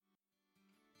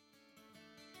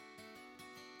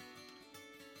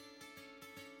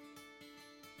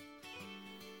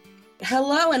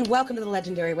Hello and welcome to the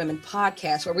Legendary Women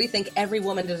podcast, where we think every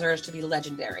woman deserves to be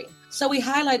legendary. So we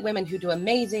highlight women who do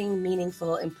amazing,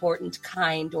 meaningful, important,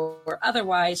 kind, or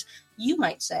otherwise, you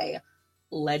might say,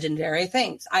 legendary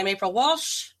things. I'm April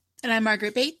Walsh. And I'm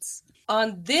Margaret Bates.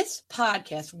 On this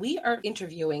podcast, we are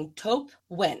interviewing Thuc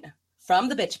Nguyen from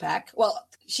the Bitch Pack. Well,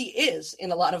 she is,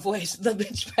 in a lot of ways, the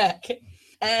Bitch Pack.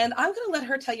 And I'm going to let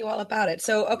her tell you all about it.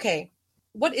 So, okay,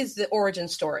 what is the origin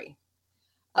story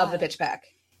of the Bitch Pack?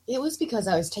 It was because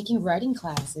I was taking writing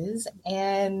classes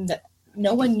and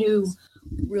no one knew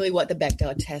really what the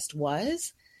Bechdel test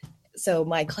was. So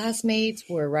my classmates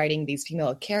were writing these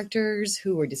female characters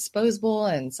who were disposable,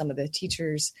 and some of the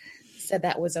teachers said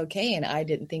that was okay, and I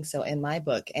didn't think so in my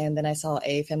book. And then I saw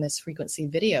a Feminist Frequency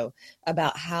video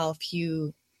about how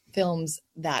few films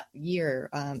that year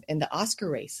in the Oscar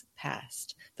race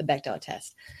passed the Bechdel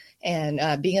test.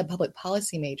 And being a public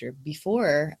policy major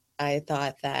before, I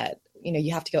thought that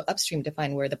you have to go upstream to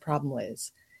find where the problem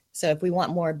is. So if we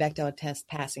want more Bechdel test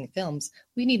passing films,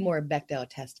 we need more Bechdel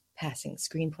test passing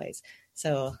screenplays.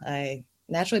 So I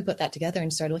naturally put that together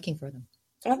and started looking for them.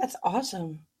 Oh, that's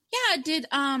awesome. Yeah, did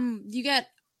you get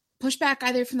pushback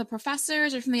either from the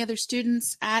professors or from the other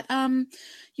students at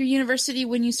your university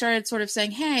when you started sort of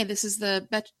saying, hey, this is the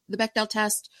Bechdel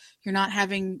test, you're not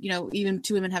having, even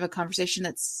two women have a conversation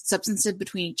that's substantive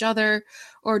between each other?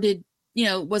 Or did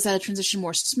was that a transition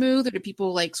more smooth, or did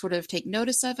people sort of take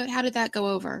notice of it? How did that go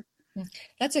over?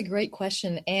 That's a great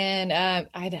question. And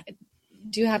I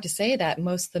do have to say that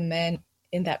most of the men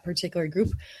in that particular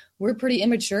group were pretty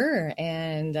immature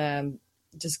and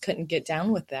just couldn't get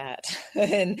down with that.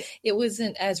 And it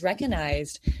wasn't as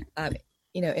recognized,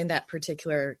 in that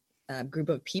particular group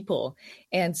of people.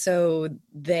 And so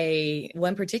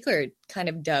one particular kind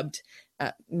of dubbed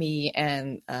me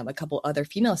and a couple other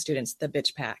female students the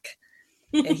Bitch Pack.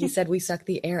 And he said we sucked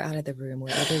the air out of the room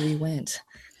wherever we went.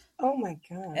 Oh my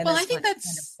God. And well, I think that's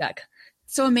kind of stuck.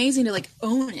 So amazing to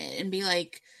own it and be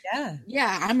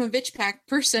yeah, I'm a Bitch Pack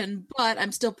person, but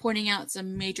I'm still pointing out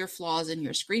some major flaws in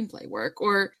your screenplay work,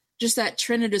 or just that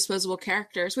trend of disposable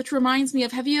characters, which reminds me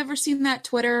of, have you ever seen that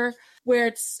Twitter where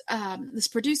it's this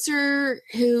producer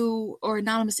or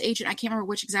anonymous agent, I can't remember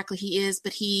which exactly he is,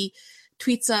 but he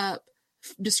tweets up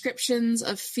descriptions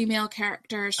of female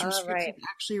characters from scripts I've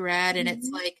actually read, and it's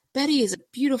Betty is a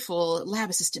beautiful lab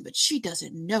assistant, but she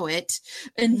doesn't know it,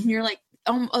 and you're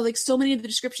so many of the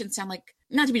descriptions sound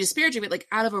not to be disparaging, but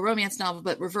out of a romance novel,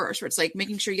 but reverse, where it's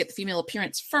making sure you get the female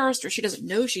appearance first, or she doesn't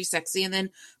know she's sexy, and then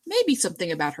maybe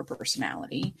something about her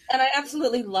personality. And I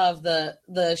absolutely love the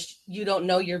you don't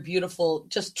know you're beautiful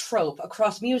just trope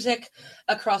across music,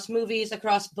 across movies,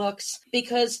 across books,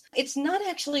 because it's not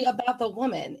actually about the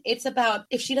woman. It's about,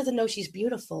 if she doesn't know she's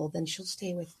beautiful, then she'll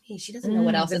stay with me. She doesn't know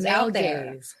what else is out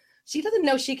there. She doesn't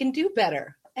know she can do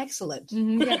better. Excellent.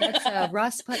 Mm-hmm. Yeah, that's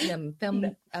Ross Putnam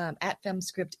at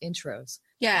FemScript Intros.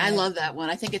 Yeah, I love that one.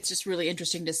 I think it's just really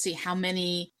interesting to see how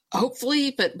many,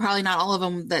 hopefully, but probably not all of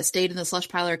them that stayed in the slush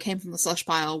pile or came from the slush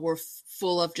pile were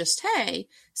full of just, hey,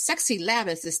 sexy lab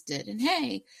assistant, and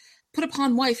hey, put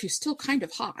upon wife who's still kind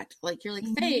of hot. You're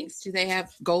thanks. Do they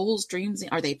have goals, dreams?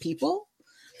 Are they people?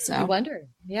 So I wonder.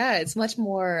 Yeah, it's much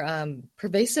more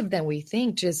pervasive than we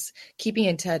think. Just keeping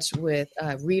in touch with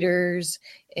readers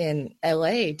in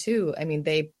LA too. I mean,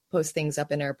 they post things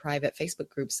up in our private Facebook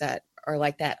groups that are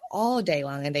like that all day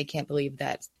long, and they can't believe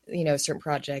that certain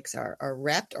projects are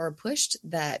repped or pushed,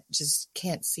 that just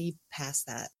can't see past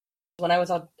that. When I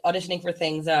was auditioning for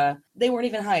things, they weren't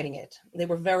even hiding it. They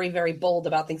were very, very bold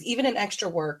about things, even in extra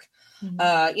work.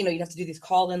 Mm-hmm. You'd have to do these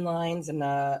call-in lines, and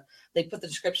they put the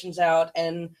descriptions out,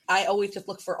 and I always just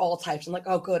look for all types. I'm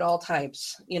oh, good, all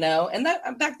types, and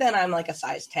that back then I'm a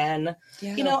size 10,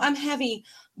 I'm heavy,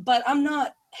 but I'm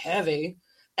not heavy.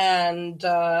 And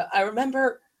I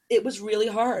remember it was really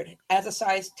hard as a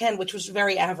size 10, which was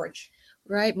very average.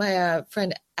 Right. My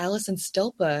friend Allison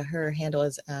Stolpa, her handle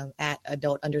is at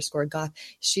adult_goth.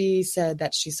 She said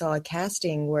that she saw a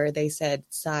casting where they said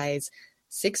size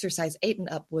 6 or size 8 and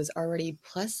up was already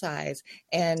plus size.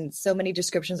 And so many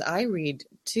descriptions I read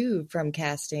too from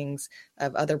castings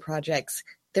of other projects,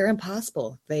 they're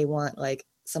impossible. They want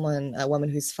a woman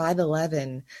who's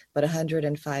 5'11", but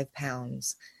 105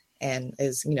 pounds. And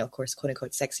is, of course, quote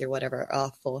unquote sexy or whatever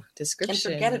awful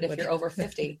description. And forget it if you're over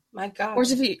 50. My God. Or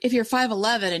if you're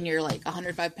 5'11" and you're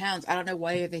 105 pounds, I don't know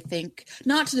why they think,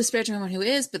 not to disparage anyone who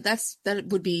is, but that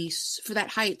would be, for that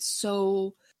height,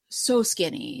 so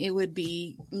skinny. It would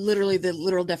be literally the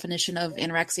literal definition of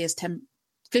anorexia is 15%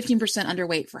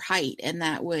 underweight for height. And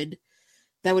that would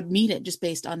mean it just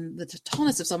based on the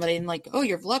tallness of somebody, and oh,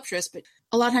 you're voluptuous. But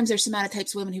a lot of times there's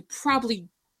somatotypes of women who probably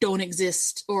don't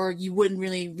exist, or you wouldn't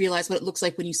really realize what it looks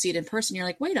like when you see it in person. You're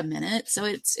like, wait a minute. So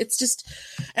it's just,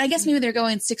 and I guess maybe they're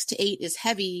going 6 to 8 is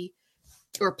heavy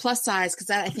or plus size, because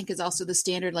that I think is also the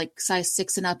standard, like size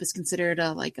 6 and up is considered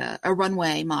a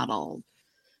runway model.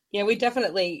 Yeah, we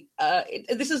definitely,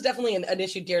 this is definitely an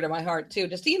issue dear to my heart too.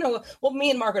 Just, well, me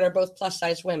and Margaret are both plus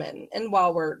size women. And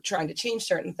while we're trying to change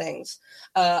certain things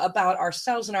about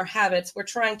ourselves and our habits, we're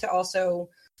trying to also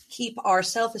keep our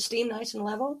self-esteem nice and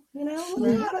level,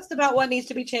 That's about what needs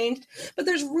to be changed. But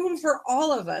there's room for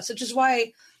all of us, which is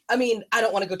why, I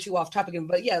don't want to go too off topic,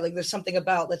 but yeah, like there's something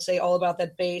about, let's say, all about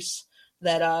that base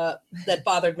that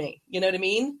bothered me. You know what I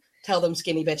mean? Tell them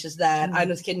skinny bitches that. I'm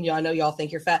just kidding you. I know y'all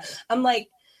think you're fat. I'm like,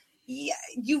 yeah,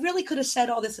 you really could have said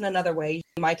all this in another way.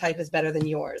 My type is better than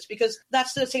yours, because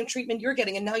that's the same treatment you're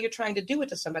getting. And now you're trying to do it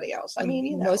to somebody else.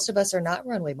 Most of us are not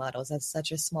runway models. That's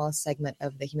such a small segment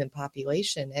of the human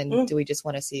population. And do we just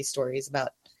want to see stories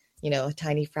about, a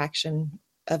tiny fraction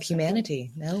of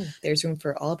humanity? No, there's room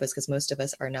for all of us, because most of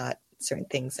us are not certain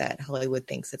things that Hollywood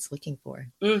thinks it's looking for.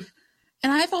 And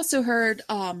I've also heard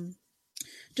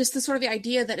just the sort of the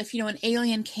idea that if, an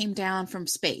alien came down from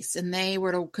space and they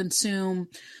were to consume,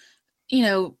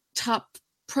 top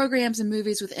programs and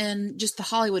movies within just the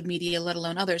Hollywood media, let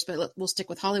alone others, but we'll stick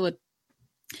with Hollywood,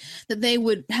 that they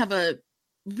would have a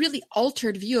really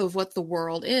altered view of what the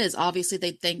world is. Obviously,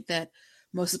 they think that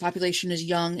most of the population is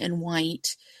young and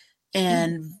white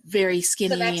and very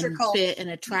skinny and fit and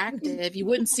attractive. You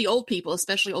wouldn't see old people,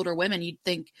 especially older women. You'd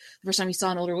think the first time you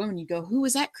saw an older woman, you go, who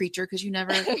is that creature? Because you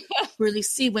never really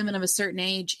see women of a certain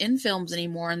age in films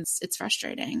anymore. And it's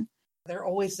frustrating. They're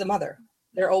always the mother.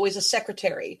 They're always a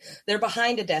secretary. They're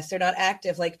behind a desk. They're not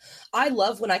active. Like, I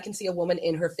love when I can see a woman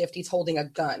in her 50s holding a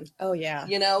gun. Oh, yeah.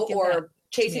 Or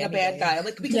chasing a bad guy.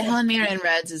 Like, Helen Mirren in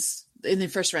Reds is, in the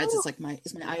first Reds, is like my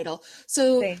idol.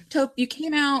 So, Taupe, you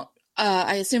came out,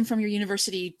 I assume, from your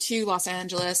university to Los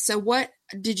Angeles. So what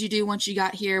did you do once you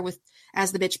got here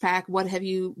as the Bitch Pack? What have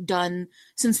you done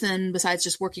since then, besides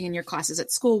just working in your classes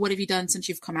at school? What have you done since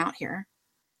you've come out here?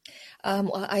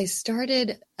 Well, I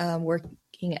started working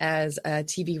as a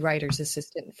TV writer's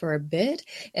assistant for a bit,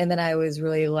 and then I was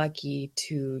really lucky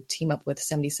to team up with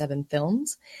 77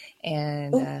 Films.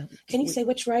 And can you say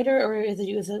which writer, or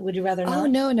would you rather not? Oh,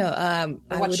 no.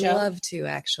 I would love to,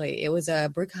 actually. It was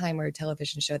a Bruckheimer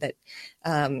television show that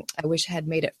I wish had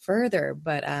made it further,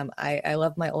 but I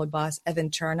love my old boss,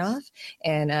 Evan Charnoff,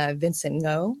 and Vincent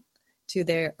Ngo.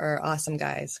 They are awesome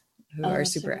guys who are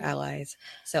super allies.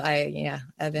 So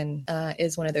Evan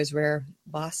is one of those rare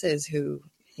bosses who,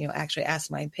 actually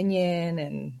asked my opinion,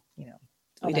 and,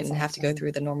 we didn't have to go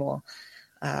through the normal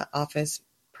office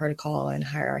protocol and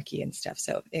hierarchy and stuff.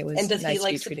 So it was. And does nice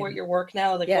he support your work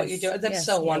now? Like what you do? That's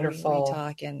so wonderful. We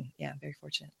talk, and very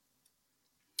fortunate.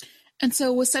 And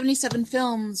so with 77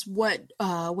 Films, what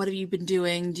have you been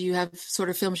doing? Do you have sort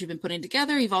of films you've been putting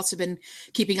together? You've also been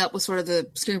keeping up with sort of the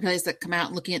screenplays that come out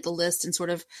and looking at the list and sort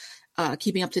of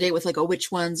keeping up to date with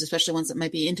which ones, especially ones that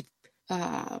might be into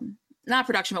not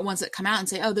production, but ones that come out and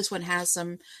say, oh, this one has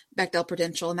some Bechdel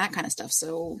potential and that kind of stuff.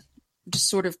 So just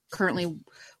sort of currently,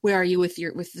 where are you with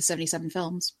the 77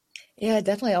 Films? Yeah,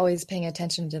 definitely always paying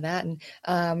attention to that. And,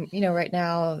 right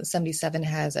now 77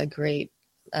 has a great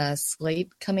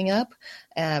slate coming up.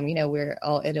 We're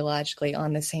all ideologically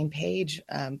on the same page,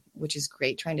 which is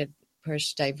great, trying to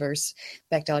push diverse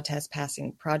Bechdel test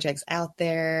passing projects out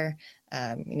there,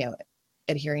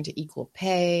 adhering to equal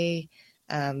pay,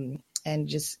 and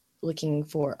just looking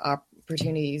for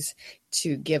opportunities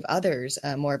to give others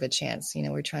more of a chance.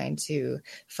 We're trying to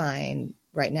find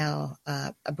right now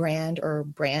a brand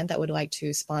that would like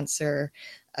to sponsor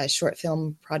short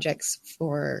film projects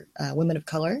for women of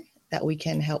color that we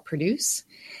can help produce.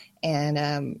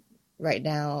 And right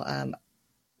now,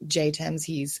 Jay Thames,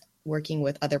 he's working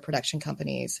with other production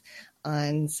companies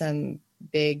on some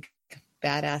big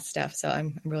badass stuff. So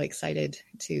I'm really excited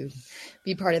to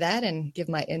be part of that and give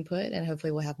my input, and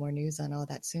hopefully we'll have more news on all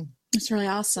that soon. It's really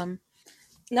awesome.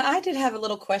 Now, I did have a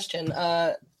little question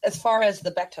as far as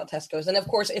the Bechdel test goes. And of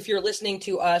course, if you're listening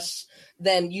to us,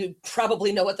 then you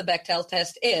probably know what the Bechdel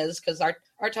test is, because our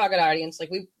target audience, like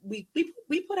we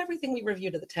put everything we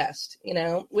review to the test,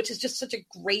 which is just such a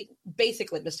great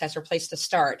basic litmus test or place to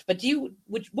start. But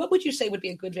what would you say would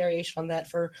be a good variation on that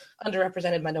for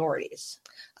underrepresented minorities?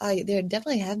 There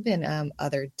definitely have been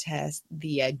other tests.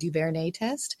 The DuVernay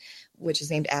test, which is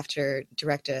named after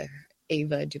director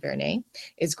Ava DuVernay,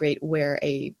 is great, where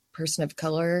a person of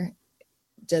color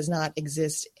does not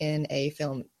exist in a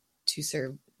film to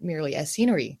serve merely as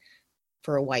scenery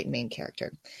for a white main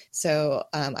character. So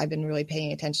I've been really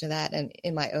paying attention to that, and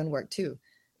in my own work too,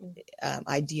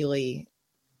 ideally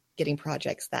getting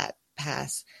projects that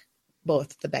pass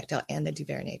both the Bechdel and the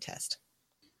Duvernay test.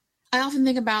 I often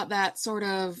think about that sort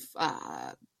of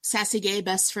sassy gay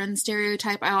best friend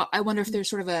stereotype. I wonder if there's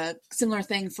sort of a similar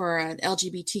thing for an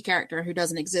LGBT character who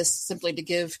doesn't exist simply to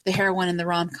give the heroine in the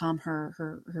rom-com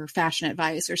her fashion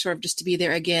advice, or sort of just to be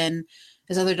there again,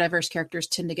 as other diverse characters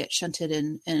tend to get shunted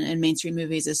in mainstream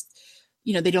movies, as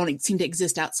they don't seem to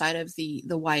exist outside of the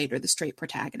white or the straight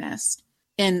protagonist.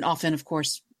 And often, of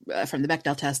course, from the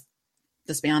Bechdel test,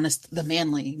 let's be honest, the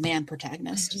manly man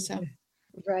protagonist. So,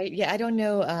 right. Yeah. I don't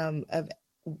know of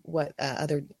what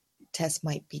other tests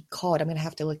might be called. I'm going to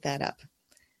have to look that up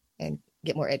and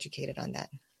get more educated on that.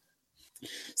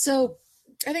 So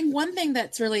I think one thing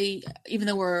that's really, even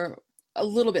though we're a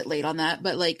little bit late on that,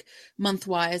 but like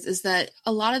month-wise, is that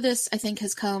a lot of this, I think,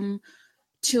 has come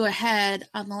to a head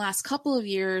on the last couple of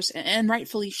years, and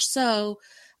rightfully so,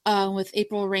 with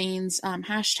April Rain's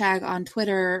hashtag on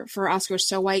Twitter for Oscars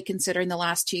So White, considering the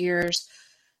last 2 years,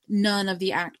 none of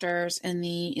the actors in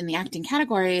the acting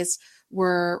categories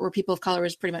were people of color. It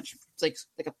was pretty much like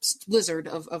a blizzard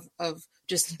of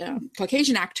just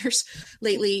Caucasian actors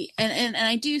lately. And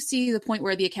I do see the point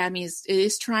where the Academy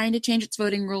is trying to change its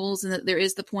voting rules, and that there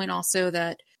is the point also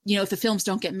that, if the films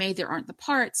don't get made, there aren't the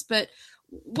parts. But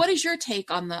what is your take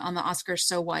on the Oscars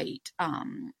So White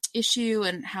issue,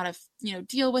 and how to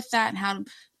deal with that, and how,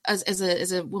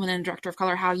 as a woman and director of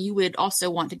color, how you would also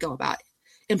want to go about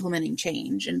implementing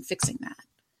change and fixing that?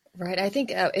 Right. I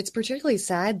think it's particularly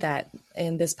sad that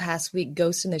in this past week,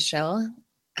 Ghost in the Shell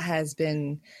has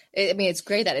been, it's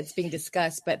great that it's being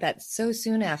discussed, but that so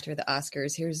soon after the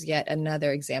Oscars, here's yet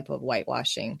another example of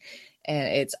whitewashing.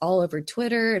 And it's all over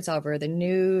Twitter, it's all over the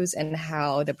news, and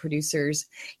how the producers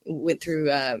went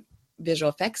through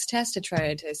visual effects tests to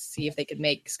try to see if they could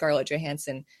make Scarlett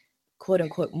Johansson, quote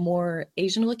unquote, more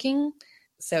Asian looking.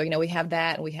 So, we have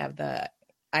that, and we have the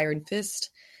Iron Fist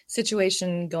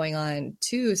situation going on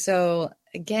too. So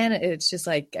again, it's just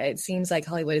like, it seems like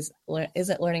Hollywood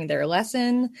isn't learning their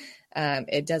lesson.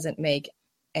 It doesn't make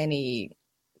any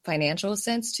financial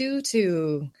sense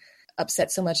to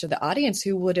upset so much of the audience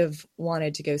who would have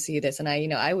wanted to go see this. And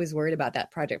I was worried about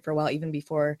that project for a while, even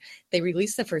before they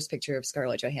released the first picture of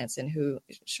Scarlett Johansson, who,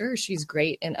 sure, she's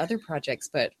great in other projects,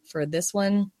 but for this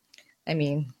one,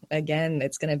 again,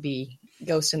 it's going to be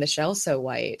Ghost in the Shell So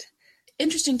White.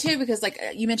 Interesting too, because like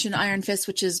you mentioned Iron Fist,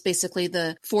 which is basically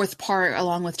the fourth part,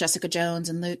 along with Jessica Jones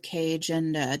and Luke Cage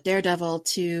and Daredevil,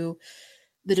 to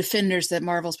the Defenders that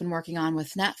Marvel's been working on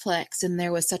with Netflix. And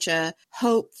there was such a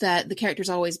hope that the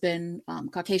character's always been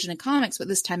Caucasian in comics, but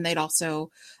this time they'd also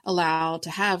allow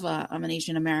to have an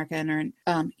Asian American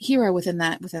or hero within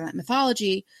that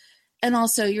mythology. And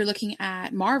also you're looking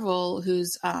at Marvel,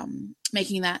 who's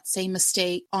making that same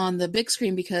mistake on the big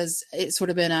screen, because it's sort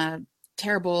of been a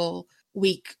terrible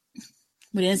week,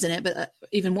 when isn't it, but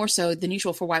even more so than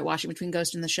usual for whitewashing, between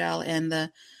Ghost in the Shell and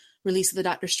the release of the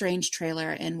Doctor Strange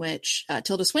trailer, in which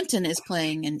Tilda Swinton is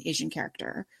playing an Asian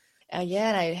character. And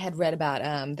I had read about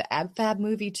the Ab Fab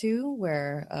movie too,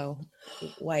 where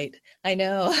white. I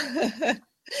know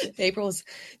April's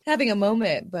having a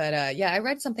moment, but I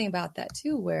read something about that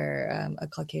too, where a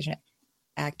Caucasian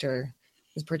actor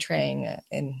was portraying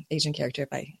an Asian character.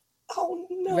 If I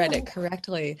read it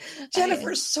correctly.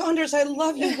 Jennifer Saunders, I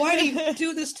love you. Why do you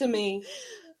do this to me?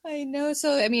 I know.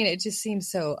 So, it just seems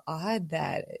so odd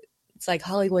that it's like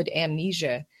Hollywood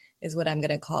amnesia is what I'm going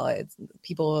to call it.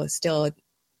 People still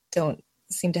don't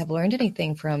seem to have learned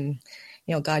anything from,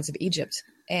 Gods of Egypt.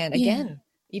 And again,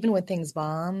 even when things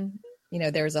bomb,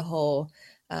 there's a whole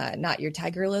Not Your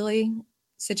Tiger Lily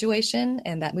situation,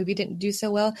 and that movie didn't do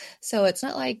so well. So it's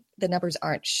not like the numbers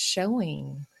aren't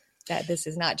showing that this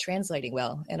is not translating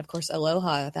well. And of course,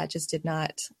 Aloha, that just did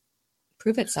not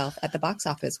prove itself at the box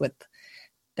office with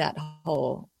that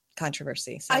whole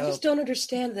controversy. So, I just don't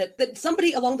understand that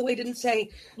somebody along the way didn't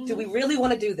say, do we really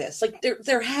want to do this? Like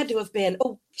there had to have been,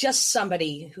 just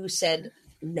somebody who said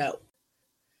no.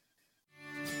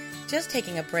 Just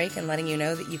taking a break and letting you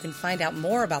know that you can find out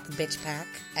more about the Bitch Pack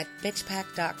at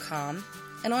bitchpack.com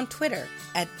and on Twitter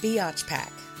at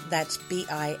biatchpack. That's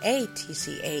BIATCHPACK.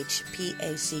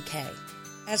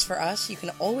 As for us, you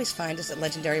can always find us at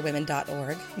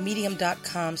legendarywomen.org,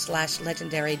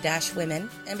 medium.com/legendary-women,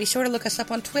 and be sure to look us up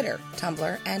on Twitter,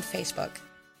 Tumblr, and Facebook.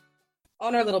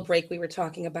 On our little break, we were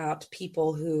talking about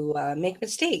people who make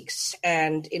mistakes,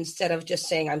 and instead of just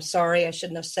saying, I'm sorry, I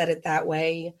shouldn't have said it that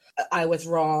way, I was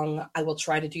wrong, I will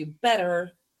try to do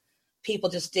better, people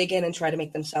just dig in and try to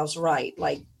make themselves right.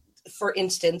 Like, for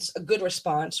instance, a good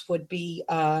response would be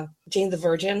Jane the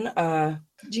Virgin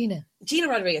Gina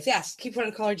Rodriguez, yes. Keep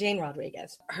wanting to call her Jane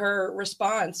Rodriguez. Her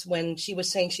response when she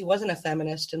was saying she wasn't a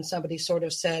feminist and somebody sort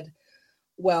of said,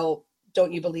 well,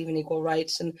 don't you believe in equal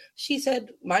rights? And she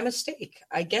said, my mistake.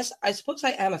 I suppose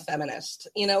I am a feminist,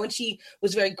 and she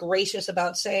was very gracious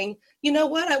about saying, you know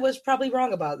what, I was probably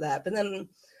wrong about that. But then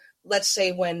let's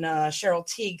say when Cheryl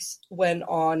Teagues went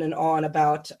on and on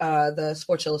about the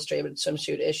Sports Illustrated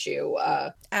swimsuit issue.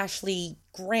 Ashley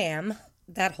Graham,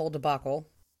 that whole debacle.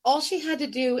 All she had to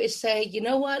do is say, you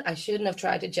know what, I shouldn't have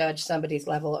tried to judge somebody's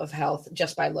level of health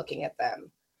just by looking at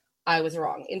them. I was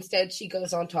wrong. Instead, she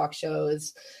goes on talk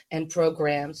shows and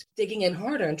programs, digging in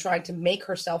harder and trying to make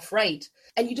herself right.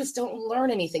 And you just don't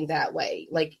learn anything that way.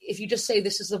 Like, if you just say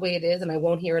this is the way it is and I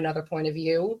won't hear another point of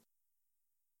view,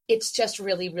 it's just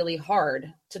really, really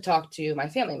hard to talk to my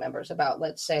family members about,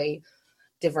 let's say,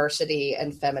 diversity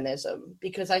and feminism,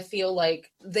 because I feel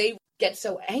like they get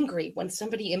so angry when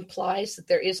somebody implies that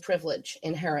there is privilege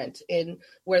inherent in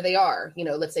where they are,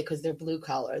 let's say because they're blue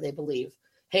collar, they believe,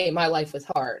 hey, my life was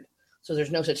hard, so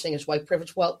there's no such thing as white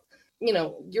privilege. Well,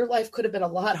 your life could have been a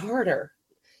lot harder.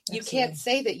 Absolutely. You can't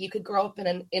say that you could grow up in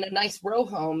a nice row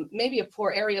home, maybe a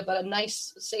poor area, but a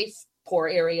nice, safe, poor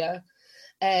area,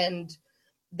 and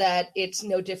that it's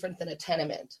no different than a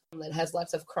tenement that has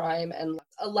lots of crime and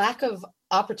a lack of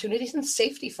opportunities and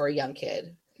safety for a young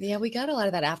kid. Yeah, we got a lot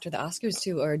of that after the Oscars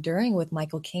too, or during, with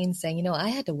Michael Caine saying, I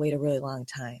had to wait a really long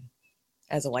time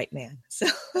as a white man. So,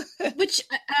 which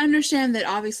I understand that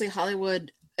obviously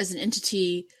Hollywood as an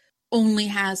entity only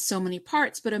has so many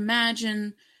parts, but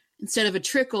imagine instead of a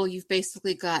trickle, you've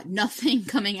basically got nothing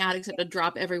coming out except a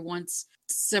drop every once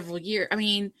several years. I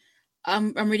mean,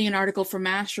 I'm reading an article from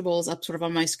Mashables up sort of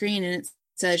on my screen, and it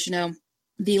says,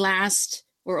 the last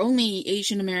or only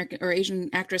Asian American or Asian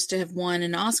actress to have won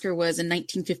an Oscar was in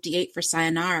 1958 for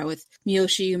Sayonara with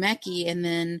Miyoshi Umeki, and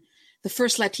then the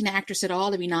first Latina actress at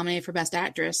all to be nominated for Best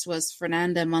Actress was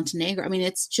Fernanda Montenegro. I mean,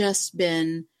 it's just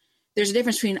been, there's a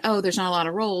difference between, there's not a lot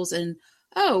of roles, and,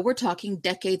 we're talking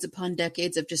decades upon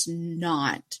decades of just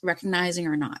not recognizing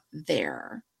or not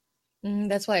there.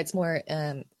 That's why it's more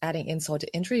adding insult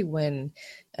to injury when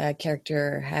a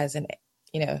character has an,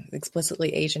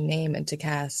 explicitly Asian name and to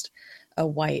cast a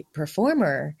white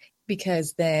performer,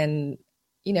 because then,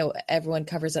 everyone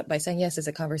covers up by saying, yes, it's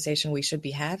a conversation we should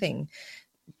be having.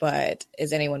 But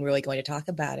is anyone really going to talk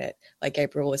about it? Like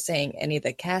April was saying, any of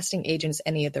the casting agents,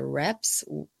 any of the reps,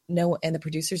 and the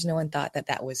producers, no one thought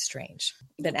that was strange.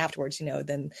 Then afterwards,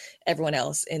 then everyone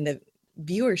else in the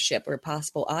viewership or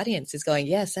possible audience is going,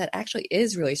 yes, that actually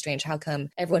is really strange. How come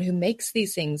everyone who makes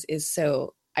these things is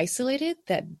so isolated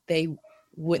that they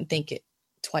wouldn't think it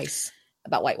twice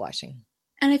about whitewashing?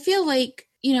 And I feel like,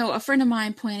 a friend of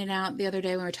mine pointed out the other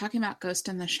day when we were talking about Ghost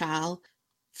in the Shell,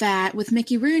 that with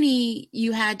Mickey Rooney,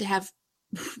 you had to have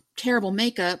terrible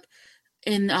makeup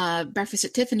in Breakfast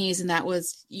at Tiffany's, and that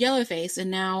was yellowface.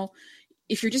 And now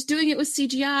if you're just doing it with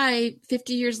CGI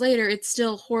 50 years later, it's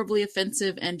still horribly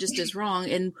offensive and just as wrong.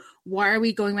 And why are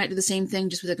we going back to the same thing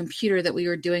just with a computer that we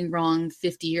were doing wrong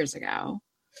 50 years ago?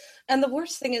 And the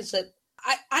worst thing is that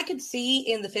I could see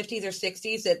in the 50s or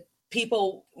 60s that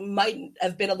people might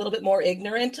have been a little bit more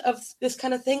ignorant of this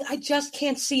kind of thing. I just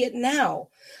can't see it now.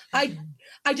 I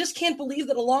just can't believe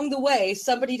that along the way,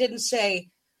 somebody didn't say,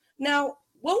 now,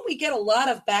 won't we get a lot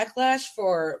of backlash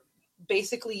for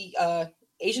basically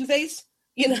Asian face,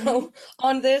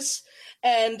 on this?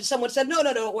 And someone said, no,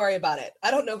 don't worry about it. I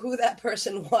don't know who that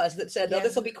person was that said, no,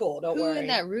 this will be cool. Don't worry. Who in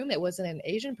that room, it wasn't an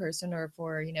Asian person, or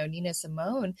for, Nina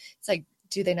Simone. It's like,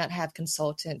 do they not have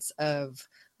consultants of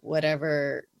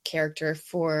whatever character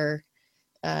for,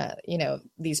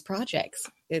 these projects?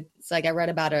 It's like I read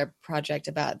about a project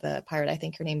about the pirate. I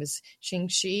think her name is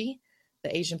Xing-Shi,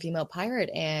 the Asian female pirate,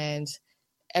 and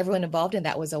everyone involved in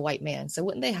that was a white man. So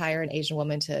wouldn't they hire an Asian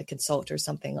woman to consult or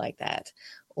something like that?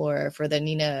 Or for the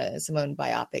Nina Simone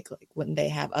biopic, like, wouldn't they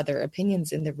have other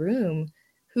opinions in the room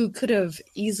who could have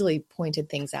easily pointed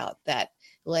things out that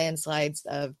landslides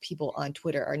of people on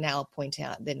Twitter are now pointing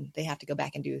out? Then they have to go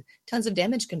back and do tons of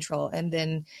damage control. And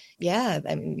then,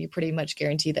 you pretty much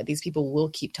guarantee that these people will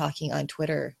keep talking on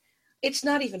Twitter. It's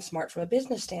not even smart from a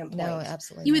business standpoint. No,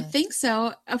 absolutely You not. would think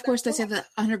so. Of course, they say that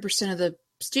 100% of the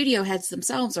studio heads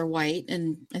themselves are white,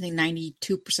 and I think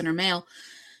 92% are male.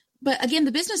 But again,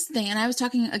 the business thing, and I was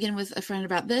talking again with a friend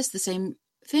about this, the same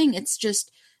thing.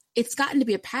 It's gotten to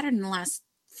be a pattern in the last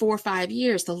 4 or 5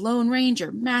 years. The Lone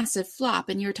Ranger, massive flop.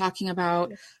 And you're talking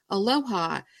about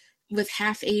Aloha with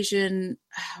half Asian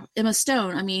Emma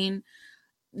Stone. I mean,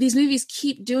 these movies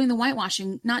keep doing the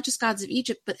whitewashing, not just Gods of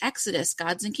Egypt, but Exodus,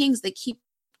 Gods and Kings. They keep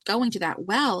going to that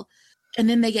well. And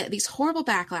then they get these horrible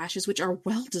backlashes, which are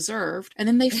well-deserved. And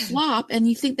then they flop, and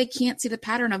you think they can't see the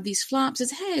pattern of these flops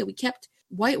is, hey, we kept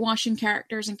whitewashing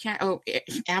characters and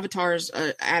Avatar's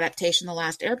adaptation, The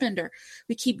Last Airbender.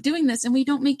 We keep doing this, and we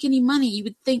don't make any money. You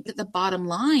would think that the bottom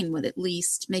line would at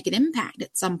least make an impact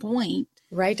at some point.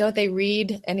 Right? Don't they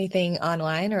read anything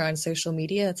online or on social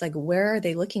media? It's like, where are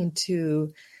they looking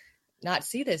to not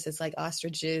see this? It's like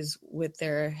ostriches with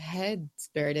their heads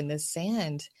buried in the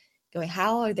sand, going,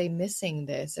 how are they missing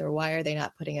this? Or why are they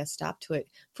not putting a stop to it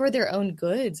for their own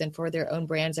goods and for their own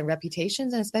brands and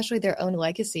reputations, and especially their own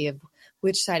legacy of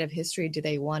which side of history do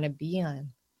they want to be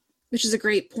on? Which is a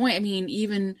great point. I mean,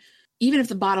 even if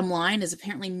the bottom line is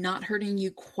apparently not hurting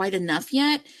you quite enough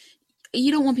yet,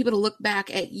 you don't want people to look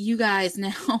back at you guys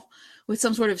now with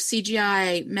some sort of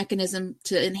CGI mechanism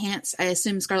to enhance, I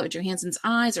assume, Scarlett Johansson's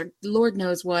eyes or Lord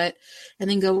knows what, and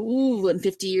then go, ooh, in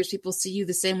 50 years, people see you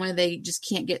the same way they just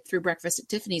can't get through Breakfast at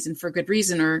Tiffany's, and for good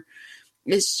reason, or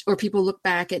people look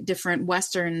back at different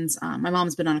Westerns. My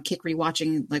mom's been on a kick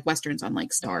rewatching like Westerns on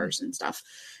like Stars and stuff.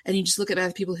 And you just look at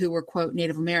other people who were, quote,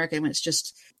 Native American, when it's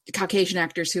just Caucasian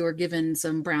actors who are given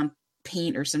some brown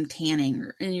paint or some tanning,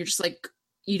 and you're just like,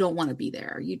 you don't want to be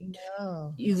there.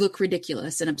 You look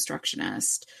ridiculous and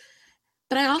obstructionist.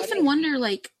 But I often wonder,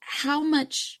 like, how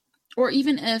much, or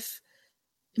even if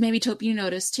maybe Taupe, you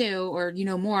notice too, or you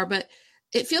know more, but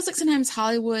it feels like sometimes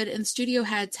Hollywood and studio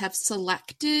heads have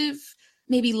selective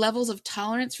maybe levels of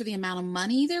tolerance for the amount of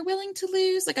money they're willing to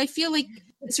lose. Like, I feel like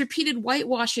this repeated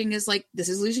whitewashing is like, this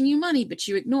is losing you money, but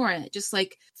you ignore it. Just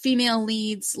like female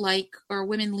leads, like, or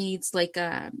women leads, like,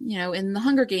 in the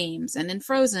Hunger Games and in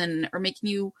Frozen, are making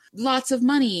you lots of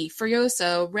money.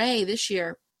 Furiosa, Ray this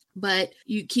year, but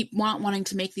you keep wanting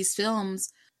to make these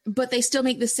films, but they still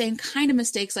make the same kind of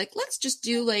mistakes. Like, let's just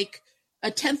do like a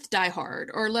 10th Die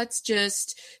Hard, or let's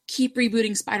just keep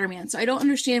rebooting Spider-Man. So I don't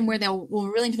understand where they're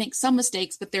willing to make some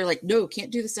mistakes, but they're like, no,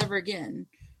 can't do this ever again.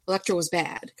 Electro was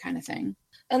bad, kind of thing.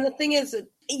 And the thing is,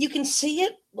 you can see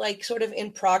it like sort of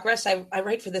in progress. I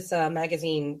write for this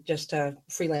magazine, just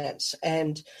freelance,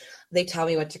 and they tell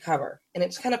me what to cover. And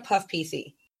it's kind of puff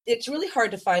piecey. It's really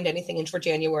hard to find anything in for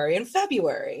January and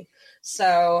February.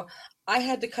 So I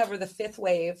had to cover The Fifth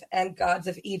Wave and Gods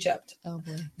of Egypt. Oh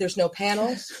boy. There's no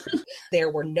panels. There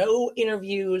were no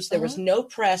interviews. There was no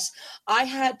press. I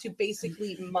had to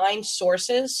basically mine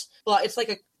sources. Well, it's like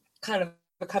a kind of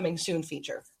a coming soon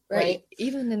feature. Right.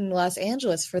 Even in Los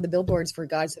Angeles, for the billboards for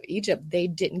Gods of Egypt, they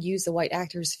didn't use the white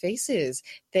actors' faces.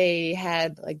 They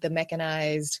had like the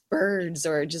mechanized birds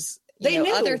or just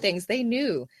other things. They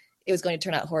knew it was going to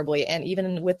turn out horribly. And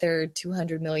even with their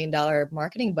 $200 million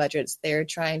marketing budgets, they're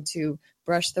trying to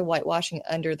brush the whitewashing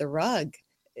under the rug.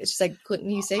 It's just like, couldn't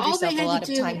you save yourself a lot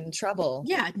of time and trouble?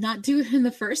 Yeah, not do it in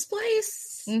the first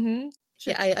place. Mm-hmm.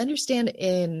 Sure. Yeah, I understand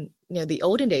in the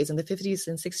olden days, in the 50s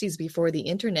and 60s, before the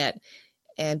internet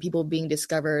and people being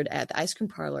discovered at the ice cream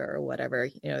parlor or whatever,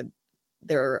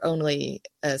 there were only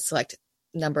a select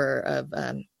number of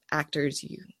actors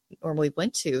you normally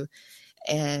went to,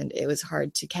 and it was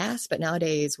hard to cast. But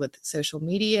nowadays, with social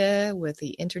media, with the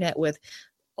internet, with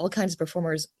all kinds of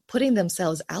performers putting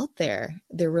themselves out there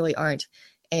really aren't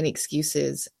any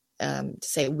excuses to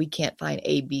say we can't find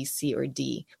A, B, C, or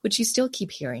D, which you still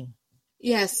keep hearing.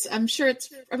 Yes, I'm sure and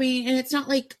it's not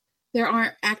like there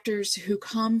aren't actors who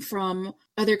come from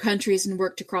other countries and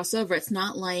work to cross over. It's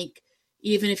not like,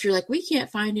 even if you're like, we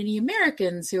can't find any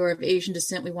Americans who are of Asian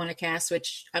descent we want to cast,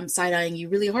 which I'm side-eyeing you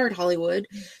really hard, Hollywood.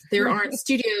 There aren't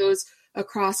studios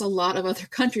across a lot of other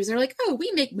countries. They're like, oh, we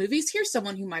make movies. Here's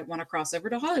someone who might want to cross over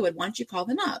to Hollywood. Why don't you call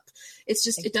them up? It's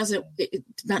just, it doesn't,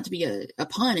 not to be a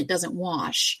pun, it doesn't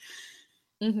wash.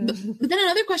 Mm-hmm. But then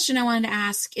another question I wanted to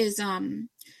ask is,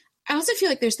 I also feel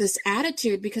like there's this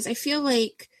attitude, because I feel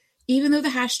like even though the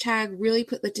hashtag really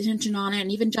put the attention on it,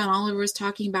 and even John Oliver was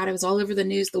talking about it, was all over the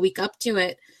news the week up to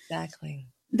it. Exactly.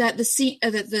 That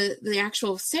the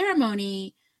actual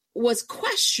ceremony was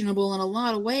questionable in a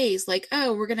lot of ways. Like,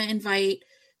 oh, we're going to invite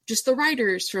just the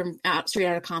writers from Straight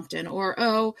Outta Compton, or,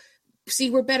 oh, see,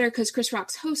 we're better because Chris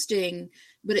Rock's hosting,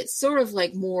 but it's sort of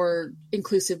like more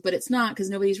inclusive, but it's not because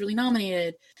nobody's really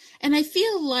nominated. And I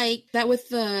feel like that with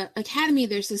the Academy,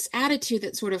 there's this attitude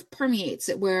that sort of permeates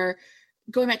it, where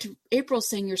going back to April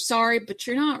saying you're sorry, but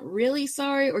you're not really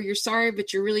sorry, or you're sorry,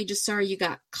 but you're really just sorry you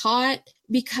got caught,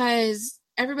 because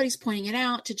everybody's pointing it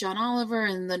out to John Oliver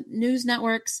and the news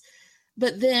networks.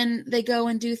 But then they go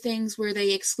and do things where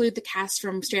they exclude the cast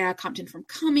from Straight Outta Compton from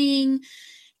coming.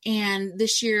 And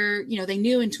this year, they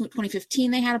knew in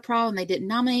 2015 they had a problem. They didn't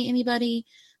nominate anybody.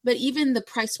 But even the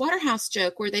Price Waterhouse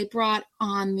joke, where they brought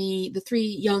on the three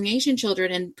young Asian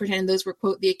children and pretended those were,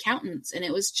 quote, the accountants. And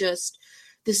it was just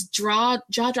this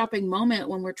jaw-dropping moment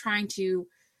when we're trying to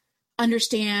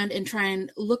understand and try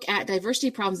and look at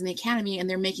diversity problems in the academy, and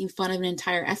they're making fun of an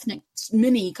entire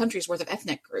many countries worth of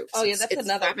ethnic groups. Oh yeah, that's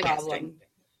another problem.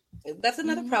 That's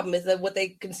another problem, is that what they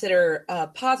consider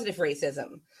positive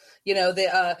racism,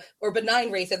 or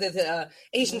benign racism.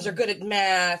 Asians are good at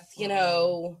math,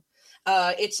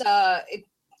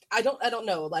 I don't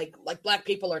know, like black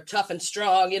people are tough and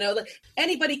strong,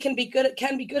 anybody can be good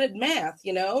at math,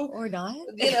 or not,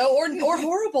 or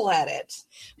horrible at it.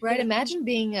 Right. Imagine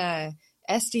being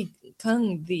Esti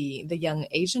Kung, the young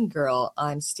Asian girl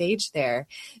on stage there,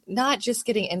 not just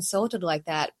getting insulted like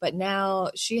that, but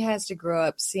now she has to grow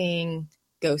up seeing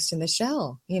Ghost in the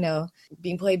Shell,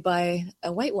 being played by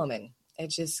a white woman.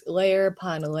 It's just layer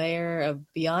upon layer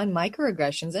of beyond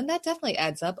microaggressions. And that definitely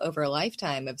adds up over a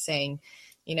lifetime of saying,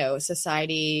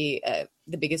 society,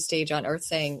 the biggest stage on earth,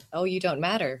 saying, oh, you don't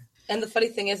matter. And the funny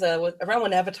thing is, around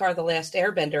when Avatar: The Last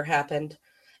Airbender happened,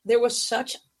 there was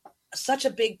such a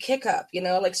big kick up,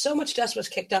 so much dust was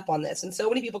kicked up on this. And so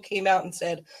many people came out and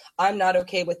said, I'm not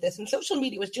okay with this. And social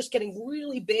media was just getting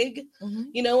really big,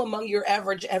 among your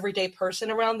average everyday person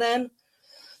around then.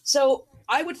 So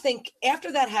I would think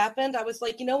after that happened, I was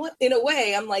like, you know what? In a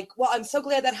way, I'm like, well, I'm so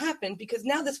glad that happened, because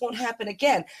now this won't happen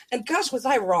again. And gosh, was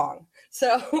I wrong?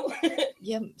 So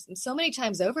yeah, so many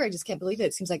times over, I just can't believe it.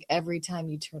 It seems like every time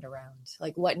you turn around,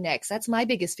 like, what next? That's my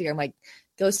biggest fear. I'm like,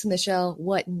 Ghost in the Shell,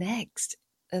 what next?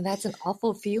 And that's an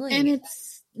awful feeling. And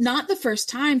it's not the first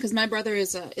time, because my brother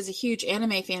is a huge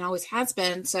anime fan, always has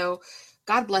been. So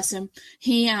God bless him.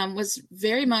 He was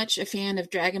very much a fan of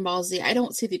Dragon Ball Z. I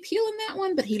don't see the appeal in that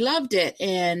one, but he loved it.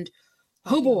 And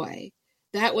oh boy,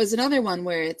 that was another one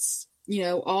where it's,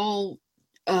 all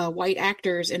white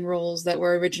actors in roles that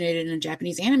were originated in a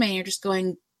Japanese anime. And you're just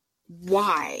going,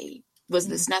 why was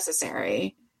this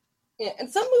necessary? Yeah,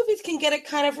 and some movies can get it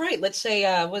kind of right. Let's say,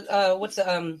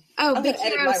 Big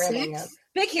Hero 6?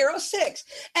 Big Hero 6.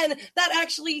 And that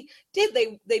actually did.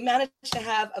 They managed to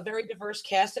have a very diverse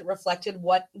cast that reflected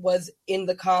what was in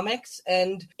the comics.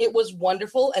 And it was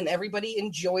wonderful, and everybody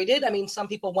enjoyed it. I mean, some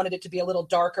people wanted it to be a little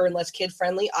darker and less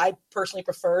kid-friendly. I personally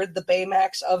preferred the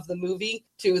Baymax of the movie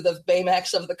to the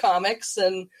Baymax of the comics.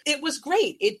 And it was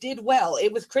great. It did well.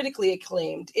 It was critically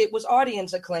acclaimed. It was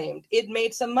audience acclaimed. It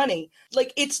made some money.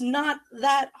 Like, it's not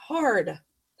that hard.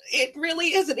 It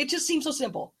really isn't. It just seems so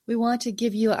simple. We want to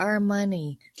give you our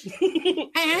money.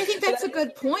 And I think that's a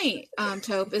good point,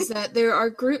 Taupe, is that there are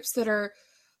groups that are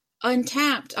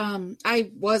untapped.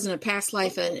 I was in a past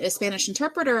life a Spanish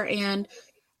interpreter, and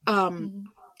the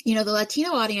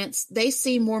Latino audience, they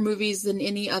see more movies than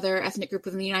any other ethnic group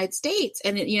within the United States.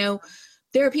 And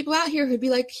there are people out here who'd be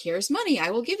like, here's money,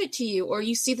 I will give it to you. Or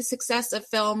you see the success of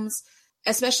films,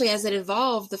 especially as it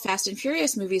evolved, the Fast and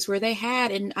Furious movies, where they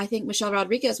had, and I think Michelle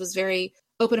Rodriguez was very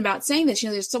open about saying this,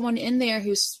 there's someone in there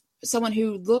who's someone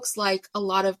who looks like a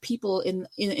lot of people in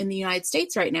the United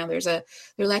States right now. There are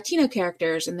Latino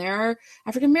characters, and there are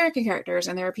African American characters,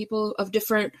 and there are people of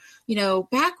different,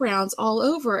 backgrounds all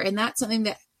over. And that's something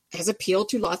that has appealed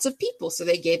to lots of people. So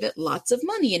they gave it lots of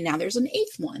money, and now there's an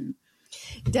 8th one.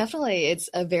 Definitely.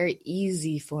 It's a very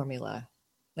easy formula.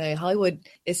 Hollywood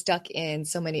is stuck in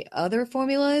so many other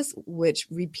formulas, which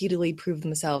repeatedly prove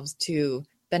themselves to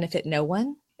benefit no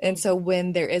one. And so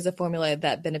when there is a formula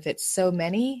that benefits so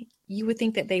many, you would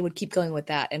think that they would keep going with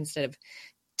that instead of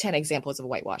 10 examples of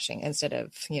whitewashing, instead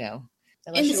of,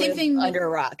 and the same thing under a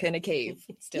rock in a cave.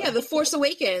 Still. Yeah, The Force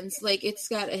Awakens, like, it's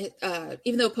got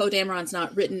even though Poe Dameron's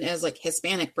not written as like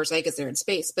Hispanic per se because they're in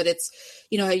space, but it's,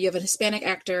 you have a Hispanic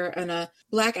actor and a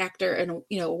black actor and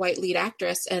a white lead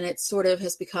actress, and it sort of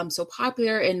has become so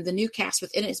popular, and the new cast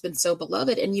within it has been so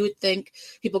beloved. And you would think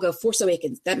people go, Force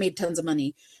Awakens, that made tons of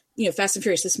money. Fast and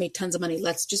Furious, this made tons of money.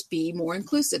 Let's just be more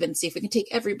inclusive and see if we can take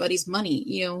everybody's money.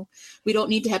 We don't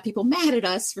need to have people mad at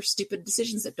us for stupid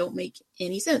decisions that don't make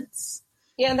any sense.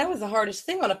 Yeah, and that was the hardest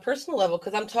thing on a personal level,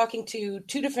 because I'm talking to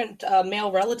 2 different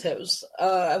male relatives.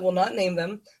 I will not name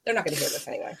them. They're not going to hear this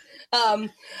anyway.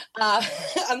 I'm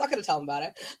not going to tell them about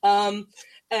it.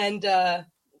 And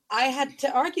I had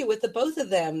to argue with the both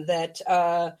of them that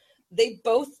they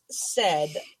both said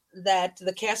that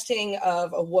the casting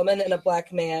of a woman and a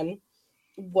black man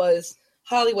was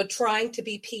Hollywood trying to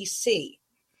be PC.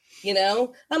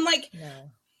 I'm like,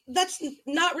 no. That's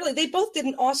not really. They both did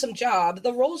an awesome job.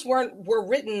 The roles were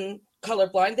written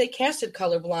colorblind. They casted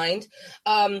colorblind.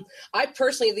 I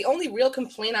personally, the only real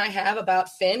complaint I have about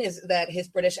Finn is that his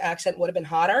British accent would have been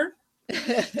hotter.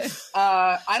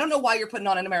 I don't know why you're putting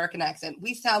on an American accent.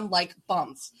 We sound like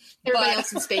bums. Everybody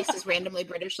else in space is randomly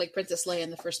British, like Princess Leia in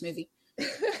the first movie.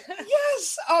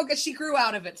 Yes. Oh, because she grew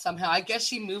out of it somehow. I guess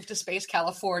she moved to Space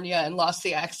California and lost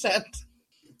the accent.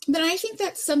 But I think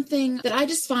that's something that I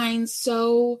just find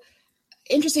so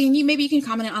interesting. And maybe you can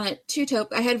comment on it too,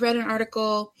 Taupe. I had read an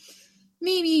article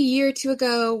maybe a year or two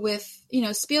ago with,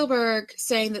 Spielberg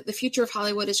saying that the future of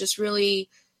Hollywood is just really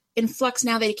in flux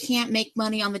now. They can't make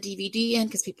money on the DVD end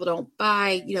because people don't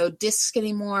buy, discs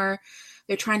anymore.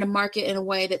 They're trying to market in a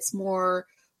way that's more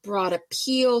broad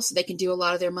appeal so they can do a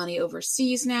lot of their money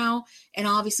overseas now. And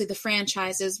obviously the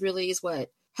franchises really is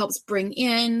what helps bring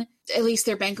in at least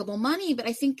their bankable money. But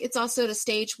I think it's also at a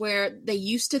stage where they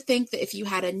used to think that if you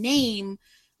had a name,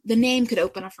 the name could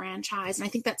open a franchise. And I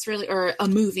think that's really, or a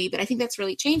movie, but I think that's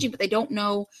really changing, but they don't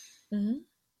know. Mm-hmm.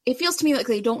 It feels to me like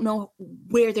they don't know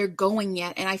where they're going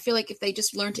yet. And I feel like if they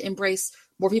just learn to embrace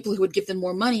more people who would give them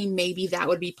more money, maybe that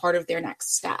would be part of their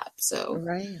next step. So,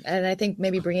 right. And I think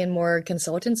maybe bring in more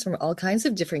consultants from all kinds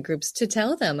of different groups to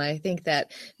tell them. I think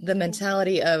that the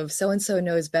mentality of so-and-so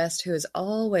knows best, who has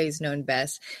always known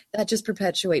best, that just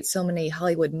perpetuates so many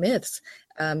Hollywood myths,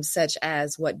 such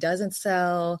as what doesn't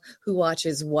sell, who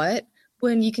watches what,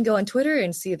 when you can go on Twitter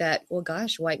and see that, well,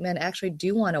 gosh, white men actually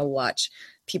do want to watch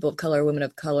people of color, women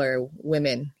of color,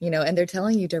 women, and they're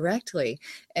telling you directly.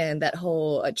 And that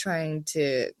whole trying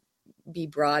to be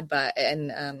broad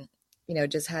and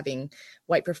just having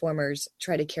white performers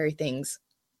try to carry things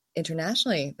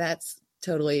internationally, that's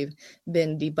totally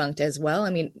been debunked as well. I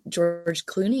mean, George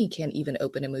Clooney can't even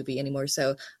open a movie anymore.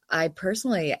 So I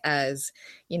personally, as,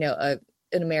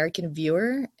 an American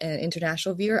viewer, an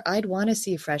international viewer, I'd want to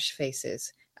see fresh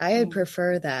faces. I would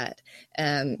prefer that,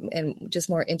 and just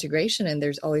more integration, and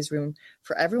there's always room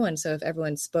for everyone. So if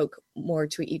everyone spoke more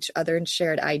to each other and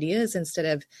shared ideas instead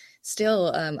of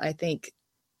still, I think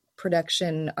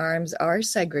production arms are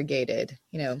segregated.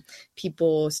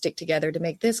 People stick together to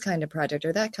make this kind of project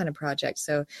or that kind of project.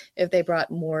 So if they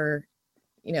brought more,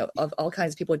 of all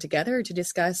kinds of people together to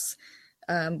discuss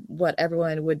what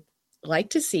everyone would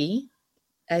like to see,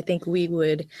 I think we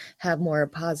would have more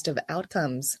positive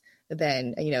outcomes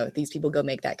than, these people go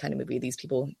make that kind of movie. These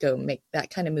people go make that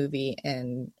kind of movie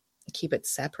and keep it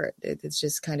separate. It's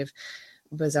just kind of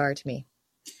bizarre to me.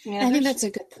 Yeah, I think that's a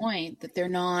good point, that they're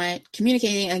not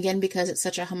communicating, again, because it's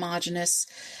such a homogenous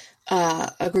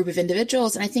a group of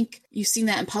individuals. And I think you've seen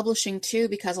that in publishing too,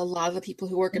 because a lot of the people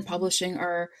who work in publishing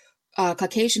are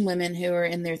Caucasian women who are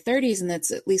in their 30s. And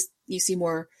that's, at least you see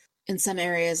more in some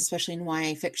areas, especially in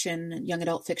YA fiction, young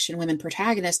adult fiction, women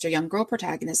protagonists or young girl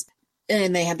protagonists.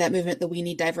 And they have that movement that we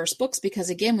need diverse books,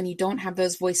 because again, when you don't have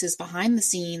those voices behind the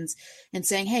scenes and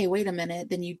saying, hey, wait a minute,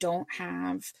 then you don't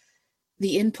have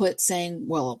the input saying,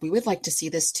 well, we would like to see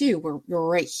this too. We're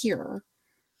right here.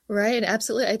 Right.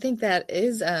 Absolutely. I think that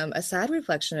is a sad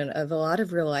reflection of a lot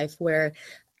of real life where,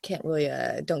 can't really,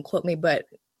 don't quote me, but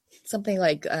something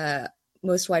like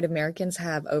most white Americans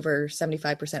have over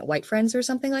 75% white friends or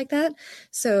something like that.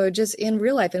 So just in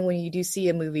real life, and when you do see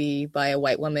a movie by a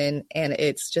white woman and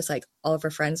it's just like all of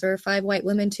her friends are 5 white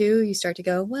women too, you start to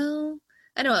go, well,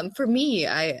 I know for me,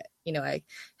 I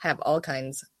have all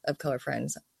kinds of color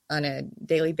friends on a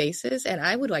daily basis. And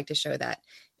I would like to show that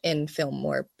in film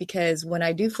more, because when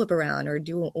I do flip around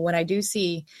when I do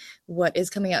see what is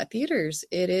coming out in theaters,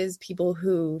 it is people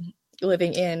who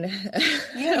living in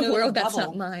a world that's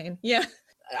not mine. Yeah.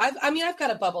 I've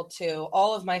got a bubble too.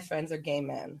 All of my friends are gay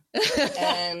men,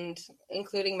 and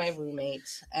including my roommate,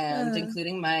 and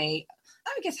including I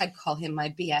guess I'd call him my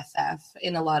BFF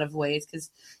in a lot of ways,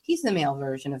 because he's the male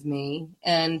version of me.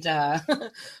 And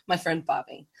my friend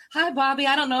Bobby. Hi, Bobby.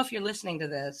 I don't know if you're listening to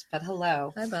this, but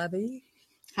hello. Hi, Bobby.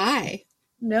 Hi.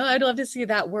 No, I'd love to see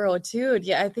that world too.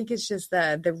 Yeah, I think it's just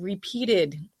the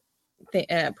repeated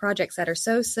projects that are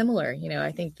so similar.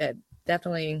 I think that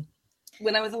definitely.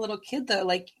 When I was a little kid, though,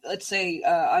 like, let's say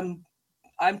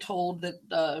I'm told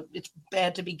that it's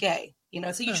bad to be gay,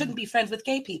 so you shouldn't be friends with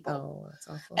gay people. Oh, that's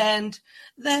awful. And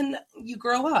then you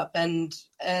grow up, and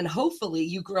hopefully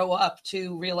you grow up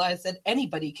to realize that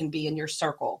anybody can be in your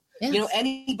circle. Yes.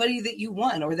 Anybody that you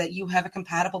want or that you have a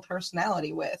compatible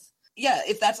personality with. Yeah,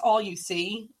 if that's all you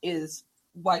see is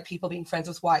white people being friends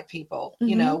with white people,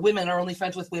 women are only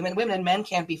friends with women. Women and men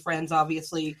can't be friends,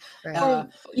 obviously. Right. Or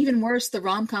even worse, the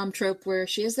rom-com trope where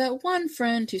she has that one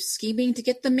friend who's scheming to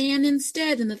get the man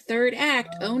instead in the third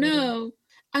act. Oh no.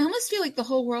 I almost feel like the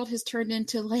whole world has turned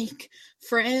into like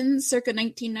Friends circa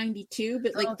 1992,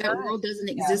 but like that world doesn't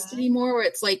exist anymore, where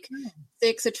it's like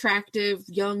 6 attractive,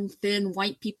 young, thin,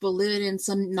 white people living in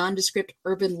some nondescript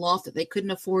urban loft that they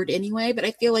couldn't afford anyway. But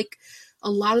I feel like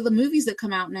a lot of the movies that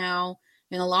come out now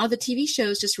and a lot of the TV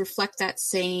shows just reflect that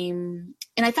same.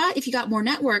 And I thought if you got more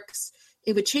networks,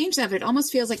 it would change that, but it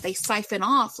almost feels like they siphon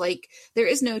off. Like there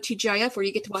is no TGIF where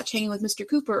you get to watch Hanging with Mr.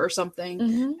 Cooper or something.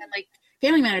 Mm-hmm. And like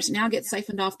Family Matters now gets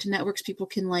siphoned off to networks people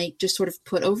can like just sort of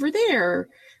put over there,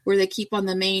 where they keep on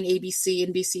the main ABC,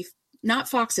 NBC, not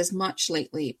Fox as much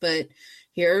lately, but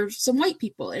here are some white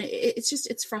people. And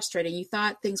it's frustrating. You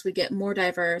thought things would get more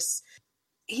diverse.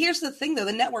 Here's the thing, though.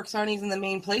 The networks aren't even the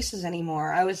main places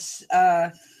anymore.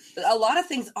 A lot of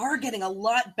things are getting a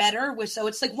lot better. So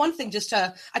it's like one thing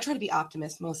I try to be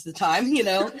optimist most of the time, you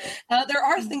know. There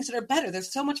are things that are better.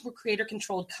 There's so much more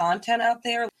creator-controlled content out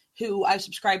there who I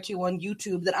subscribe to on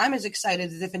YouTube that I'm as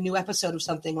excited as if a new episode of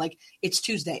something like it's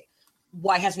Tuesday.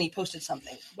 Why hasn't he posted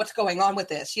something? What's going on with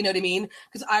this? You know what I mean?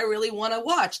 Because I really want to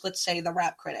watch, let's say, the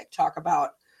Rap Critic talk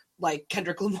about like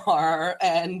Kendrick Lamar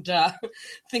and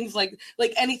things like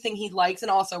anything he likes, and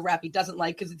also rap he doesn't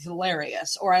like because it's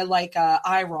hilarious. Or I like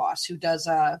Ross, who does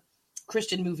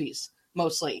Christian movies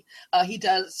mostly. He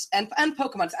does and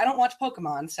Pokemon. I don't watch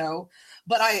Pokemon,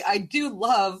 but I do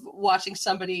love watching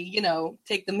somebody, you know,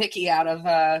 take the Mickey out of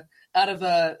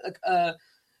a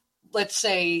let's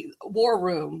say War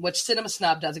Room, which Cinema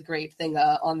Snob does a great thing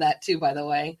on that too, by the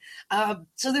way.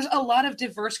 So there's a lot of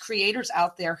diverse creators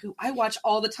out there who I watch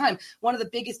all the time. One of the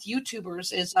biggest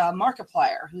YouTubers is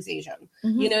Markiplier, who's Asian.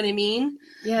 Mm-hmm. You know what I mean?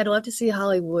 Yeah, I'd love to see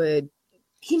Hollywood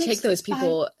take those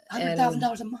people.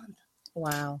 $100,000 a month.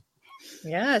 Wow.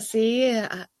 Yeah, see,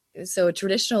 so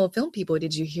traditional film people,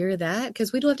 did you hear that?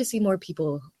 Because we'd love to see more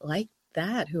people like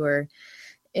that who are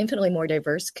infinitely more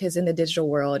diverse, because in the digital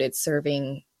world, it's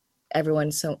serving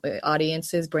everyone, so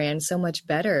audiences, brands so much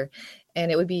better. And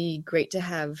it would be great to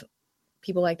have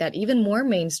people like that, even more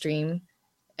mainstream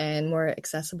and more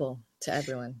accessible to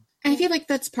everyone. And I feel like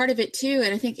that's part of it too.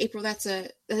 And I think, April, that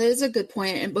is a good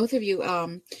point. And both of you,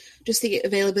 just the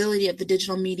availability of the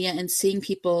digital media and seeing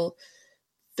people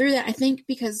through that, I think,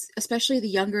 because especially the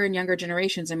younger and younger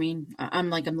generations, I mean, I'm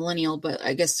like a millennial, but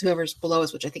I guess whoever's below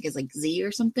us, which I think is like Z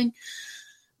or something,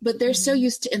 but they're so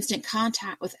used to instant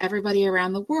contact with everybody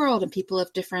around the world and people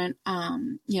of different,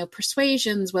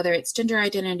 persuasions, whether it's gender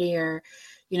identity or,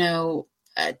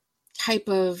 a type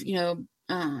of,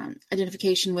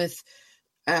 identification with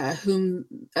whom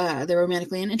they're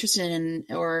romantically interested in,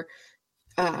 or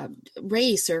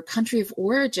race or country of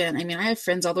origin. I mean, I have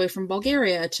friends all the way from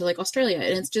Bulgaria to like Australia.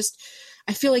 And it's just,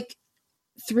 I feel like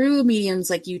through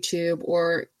mediums like YouTube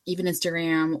or even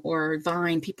Instagram or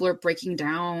Vine, people are breaking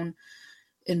down.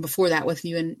 And before that, with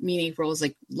you and me and April, is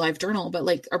like Live Journal, but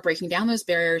like are breaking down those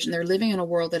barriers, and they're living in a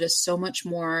world that is so much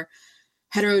more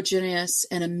heterogeneous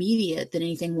and immediate than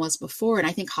anything was before. And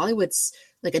I think Hollywood's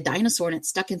like a dinosaur, and it's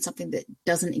stuck in something that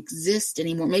doesn't exist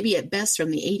anymore, maybe at best from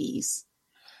the 80s.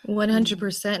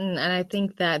 100%. And I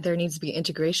think that there needs to be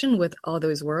integration with all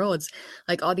those worlds,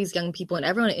 like all these young people and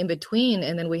everyone in between.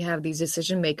 And then we have these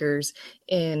decision makers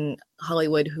in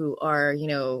Hollywood who are,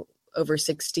 over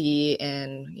 60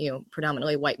 and,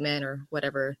 predominantly white men or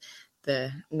whatever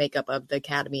the makeup of the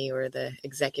academy or the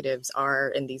executives are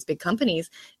in these big companies.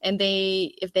 And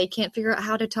if they can't figure out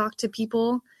how to talk to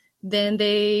people, then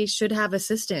they should have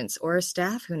assistants or a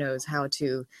staff who knows how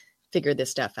to figure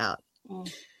this stuff out.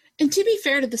 And to be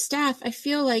fair to the staff, I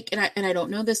feel like, and I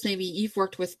don't know this, maybe you've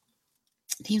worked with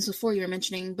teams before, you were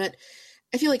mentioning, but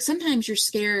I feel like sometimes you're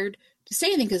scared to say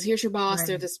anything because here's your boss, right.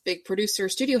 They're this big producer,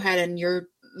 studio head, and you're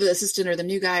the assistant or the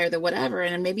new guy or the whatever.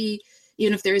 And maybe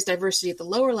even if there is diversity at the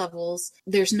lower levels,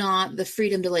 there's not the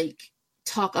freedom to like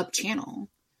talk up channel.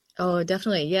 Oh,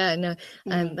 definitely. Yeah. No,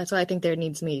 that's why I think there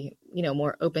needs to be,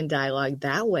 more open dialogue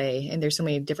that way. And there's so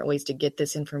many different ways to get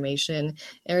this information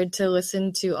or to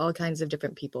listen to all kinds of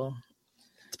different people,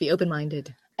 to be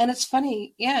open-minded. And it's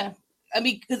funny. Yeah. I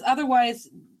mean, because otherwise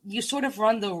you sort of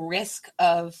run the risk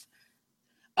of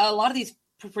a lot of these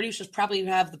producers probably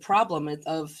have the problem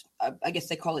of I guess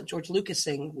they call it George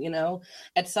Lucasing,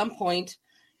 at some point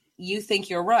you think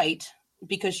you're right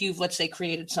because you've, let's say,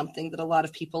 created something that a lot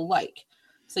of people like.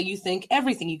 So you think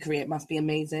everything you create must be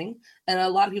amazing. And a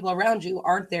lot of people around you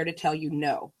aren't there to tell you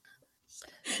no.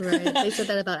 Right. They said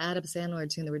that about Adam Sandler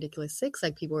too in The Ridiculous Six.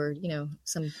 Like people were,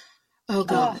 some. Oh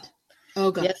God.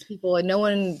 Yes, people. And no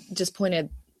one just pointed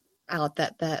out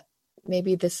that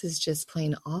maybe this is just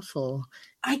plain awful.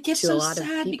 I get so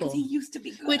sad because he used to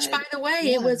be good. Which, by the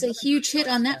way, it was a huge hit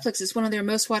on Netflix. It's one of their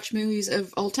most watched movies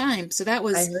of all time. So that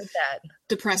was I heard that.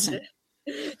 Depressing.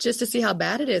 Just to see how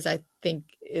bad it is, I think,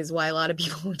 is why a lot of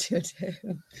people do it too.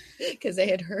 Because they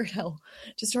had heard how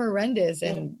just horrendous.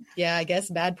 And yeah, I guess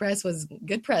bad press was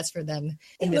good press for them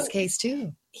in this case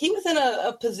too. He was in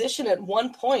a position at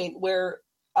one point where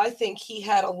I think he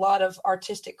had a lot of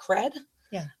artistic cred.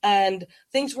 Yeah. And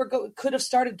things could have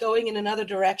started going in another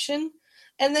direction.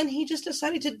 And then he just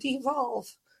decided to devolve,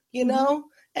 you know?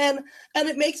 And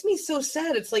it makes me so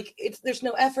sad. It's like, there's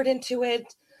no effort into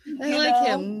it. I like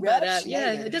him, but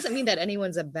it doesn't mean that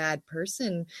anyone's a bad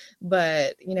person,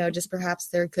 but, just perhaps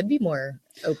there could be more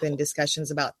open discussions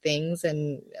about things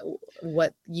and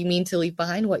what you mean to leave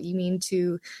behind, what you mean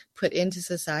to put into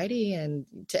society and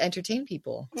to entertain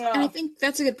people. And I think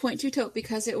that's a good point too, Tope,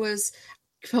 because it was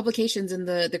publications and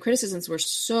the criticisms were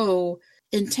so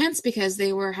intense because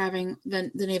they were having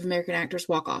the Native American actors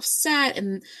walk off set,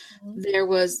 and there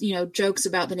was jokes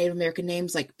about the Native American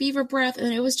names like beaver breath,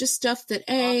 and it was just stuff that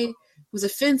A, was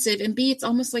offensive, and B, it's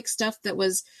almost like stuff that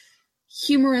was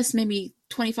humorous maybe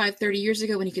 25-30 years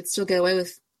ago when you could still get away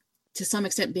with to some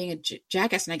extent being a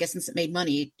jackass, and I guess since it made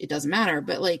money it doesn't matter,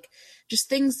 but like just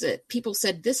things that people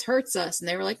said, this hurts us, and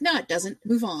they were like, no, it doesn't,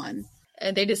 move on.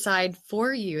 And they decide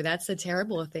for you. That's a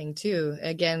terrible thing too.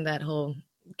 Again, that whole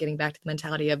getting back to the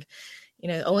mentality of,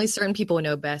 only certain people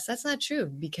know best. That's not true,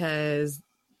 because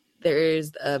there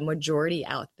is a majority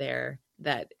out there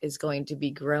that is going to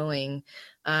be growing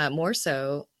more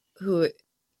so, who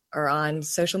are on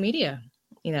social media,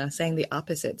 saying the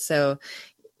opposite. So,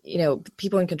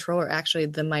 people in control are actually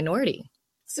the minority.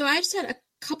 So I just had a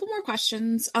couple more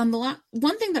questions on the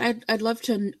one thing that I'd love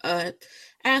to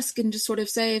ask and just sort of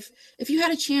say, if you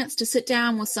had a chance to sit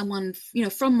down with someone,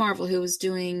 from Marvel who was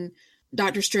doing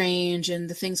Doctor Strange and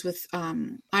the things with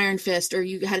Iron Fist, or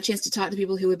you had a chance to talk to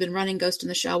people who had been running Ghost in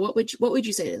the Shell, what would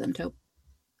you say to them, Tope?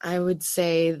 I would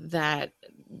say that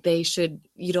they should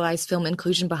utilize film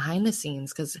inclusion behind the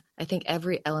scenes, because I think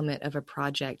every element of a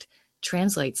project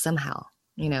translates somehow.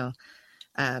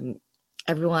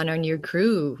 Everyone on your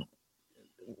crew,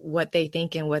 what they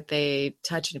think and what they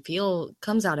touch and feel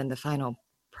comes out in the final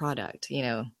product,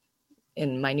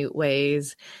 in minute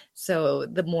ways. So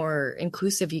the more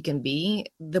inclusive you can be,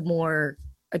 the more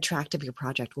attractive your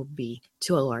project will be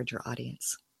to a larger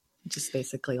audience. Just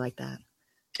basically like that.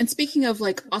 And speaking of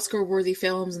like Oscar-worthy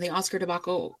films and the Oscar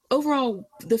debacle, overall,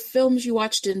 the films you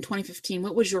watched in 2015,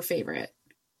 what was your favorite?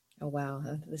 Oh, wow.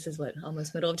 This is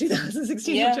almost middle of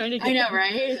 2016. Yeah, I'm trying to get I know,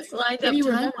 right? It's lined up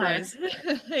time-wise.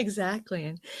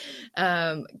 Exactly.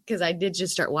 Because I did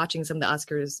just start watching some of the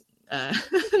Oscars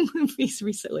movies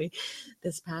recently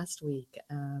this past week.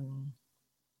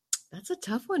 That's a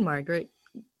tough one, Margaret.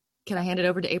 Can I hand it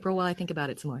over to April while I think about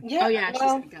it some more? Yeah. Oh, yeah.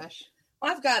 Well, gosh.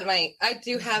 I'm a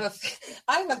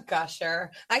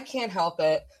gusher. I can't help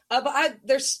it. But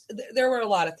there were a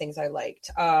lot of things I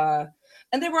liked.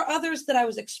 And there were others that I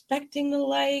was expecting to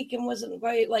like and wasn't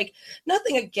quite like.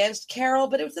 Nothing against Carol,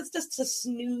 but it was just a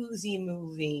snoozy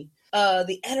movie.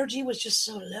 The energy was just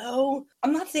so low.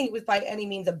 I'm not saying it was by any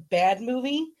means a bad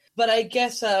movie, but I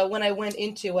guess when I went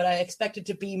into it, I expected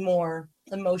to be more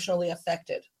emotionally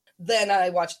affected. Then I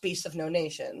watched Beasts of No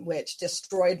Nation, which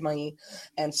destroyed me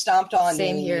and stomped on me.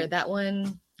 Same here. That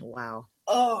one, wow.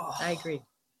 Oh, I agree.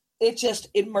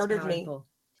 It murdered me.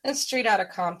 And Straight Outta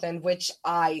Compton, which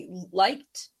I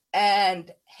liked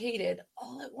and hated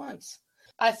all at once.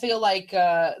 I feel like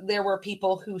there were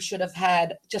people who should have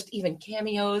had just even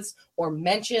cameos or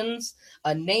mentions,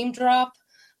 a name drop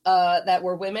that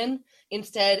were women.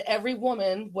 Instead, every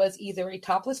woman was either a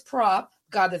topless prop.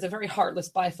 God, there's a very heartless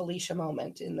By Felicia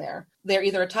moment in there. They're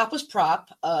either a topless prop,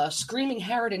 a screaming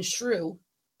Harrod and shrew,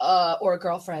 or a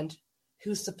girlfriend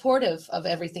who's supportive of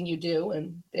everything you do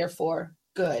and therefore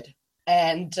good.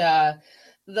 And but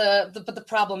the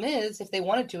problem is, if they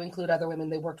wanted to include other women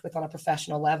they worked with on a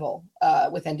professional level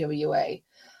with NWA,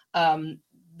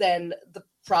 then the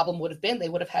problem would have been they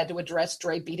would have had to address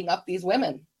Dre beating up these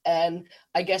women. And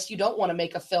I guess you don't want to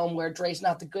make a film where Dre's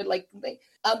not the good.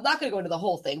 I'm not going to go into the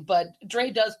whole thing, but Dre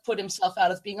does put himself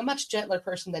out as being a much gentler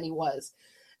person than he was.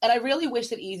 And I really wish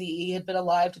that Eazy-E had been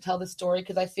alive to tell this story,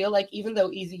 because I feel like even though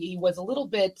Eazy-E was a little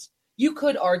bit, you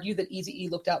could argue that Eazy-E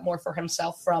looked out more for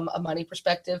himself from a money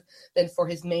perspective than for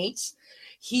his mates.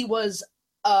 He was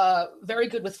very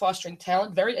good with fostering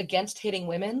talent, very against hitting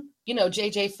women.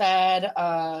 JJ Fad,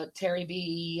 Terry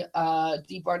B,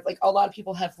 D Bart, a lot of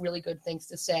people have really good things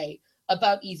to say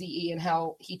about Eazy-E and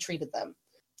how he treated them.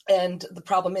 And the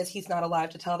problem is he's not alive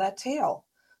to tell that tale.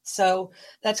 So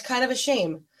that's kind of a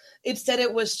shame. Instead,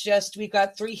 it was just, we've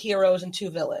got 3 heroes and 2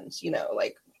 villains,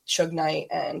 Suge Knight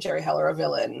and Jerry Heller are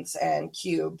villains, and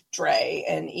Cube, Dre,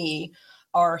 and E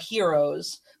are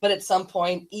heroes. But at some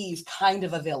point, E's kind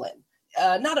of a villain.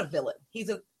 Not a villain. He's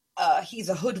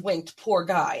a hoodwinked poor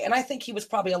guy. And I think he was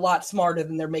probably a lot smarter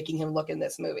than they're making him look in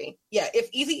this movie. Yeah,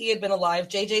 if Eazy-E had been alive,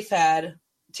 JJ Fad,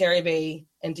 Terry B,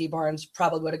 and D Barnes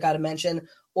probably would have got a mention.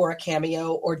 or a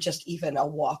cameo or just even a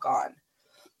walk-on.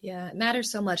 Yeah, it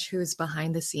matters so much who's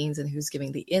behind the scenes and who's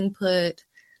giving the input,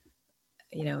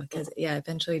 because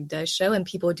eventually it does show and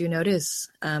people do notice.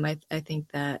 I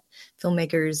think that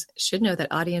filmmakers should know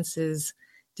that audiences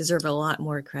deserve a lot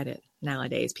more credit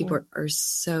nowadays. People are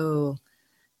so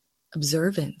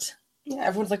observant. Yeah,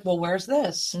 everyone's like, well, where's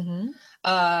this?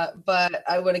 But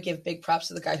I want to give big props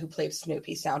to the guy who played Snoop.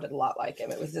 He sounded a lot like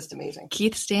him. It was just amazing.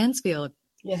 Keith Stansfield.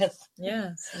 Yes.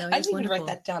 Yes. No, I didn't even write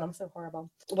that down. I'm so horrible.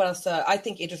 What else? I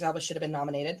think Idris Elba should have been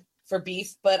nominated for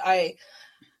Beast, but I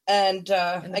guess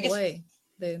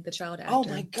the child actor. Oh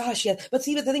my gosh, yeah. But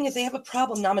see, but the thing is, they have a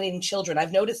problem nominating children.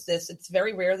 I've noticed this. It's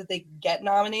very rare that they get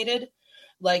nominated.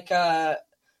 Like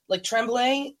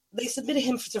Tremblay, they submitted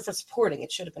him for supporting.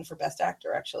 It should have been for Best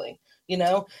Actor, actually.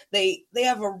 They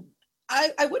have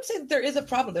I would say that there is a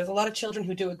problem. There's a lot of children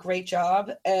who do a great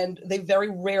job, and they very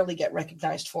rarely get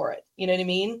recognized for it. You know what I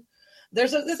mean?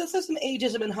 There's also some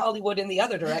ageism in Hollywood in the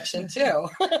other direction, too.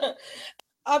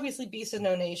 Obviously, Beast of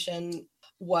No Nation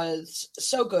was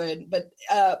so good, but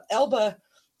Elba,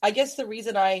 I guess the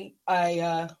reason I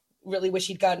really wish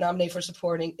he'd got nominated for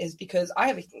supporting is because I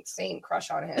have an insane crush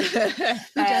on him.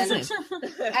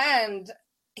 and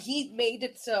he made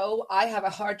it so I have a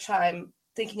hard time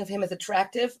thinking of him as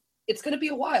attractive. It's going to be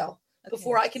a while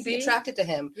before I can be attracted to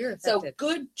him. So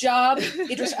good job,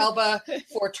 Idris Elba,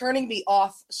 for turning me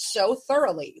off so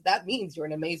thoroughly. That means you're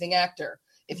an amazing actor.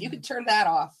 If you could turn that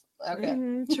off.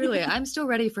 Okay. Truly, I'm still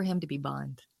ready for him to be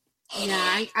Bond.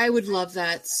 Yeah, I would love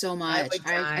that so much.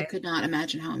 I could not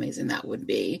imagine how amazing that would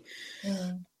be.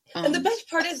 And the best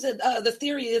part is that the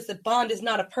theory is that Bond is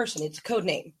not a person; it's a code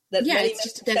name. It's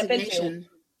just a designation.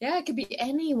 Yeah, it could be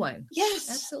anyone. Yes,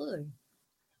 absolutely.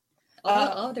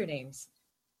 All their names.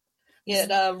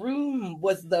 Yeah, Room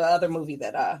was the other movie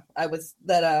that I was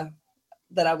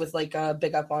like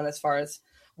big up on as far as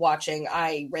watching.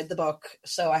 I read the book,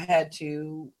 so I had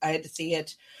to see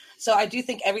it. So I do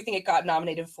think everything it got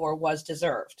nominated for was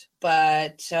deserved.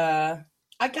 But I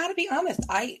got to be honest,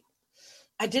 I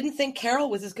didn't think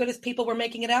Carol was as good as people were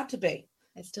making it out to be.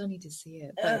 I still need to see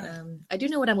it. But I do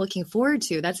know what I'm looking forward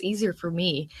to. That's easier for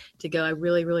me to go. I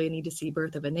really, really need to see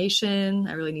Birth of a Nation.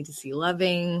 I really need to see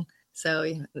Loving. So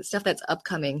the stuff that's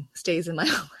upcoming stays in my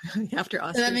after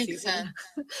Oscar that makes season.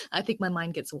 Sense. I think my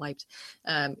mind gets wiped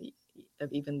of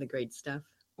even the great stuff.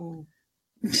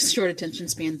 Short attention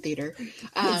span theater.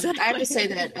 Exactly. I have to say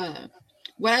that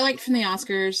what I liked from the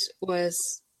Oscars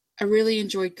was I really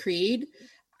enjoyed Creed.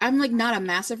 I'm like not a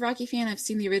massive Rocky fan. I've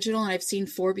seen the original and I've seen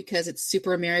 4 because it's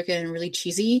super American and really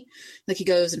cheesy. Like he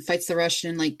goes and fights the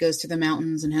Russian and like goes to the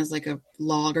mountains and has like a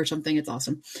log or something. It's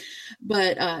awesome.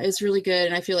 But it's really good.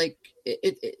 And I feel like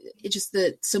it just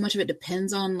that so much of it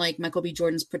depends on like Michael B.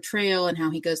 Jordan's portrayal and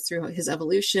how he goes through his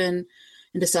evolution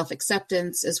into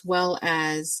self-acceptance, as well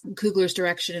as Coogler's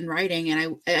direction and writing.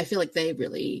 And I feel like they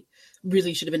really,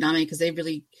 really should have been nominated because they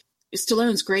really,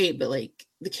 Stallone's great, but like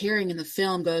the carrying in the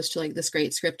film goes to like this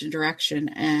great script and direction.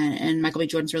 And Michael B.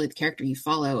 Jordan's really the character you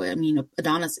follow. I mean,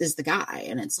 Adonis is the guy,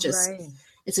 and it's just,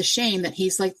 It's a shame that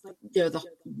he's like,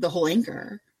 the whole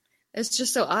anchor. It's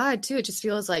just so odd too. It just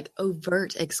feels like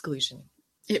overt exclusion.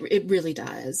 It really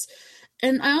does.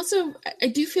 And I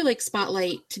do feel like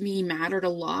Spotlight to me mattered a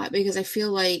lot because I feel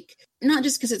like not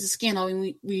just because it's a scandal.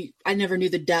 I mean, I never knew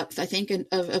the depth, I think,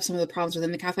 of some of the problems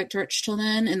within the Catholic Church till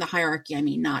then, and the hierarchy. I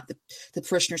mean, not the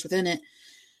parishioners within it,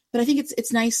 but I think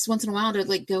it's nice once in a while to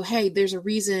like go, hey, there's a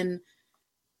reason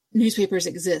newspapers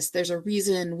exist. There's a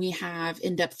reason we have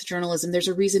in-depth journalism. There's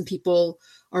a reason people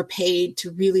are paid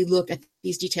to really look at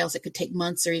these details that could take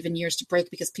months or even years to break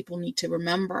because people need to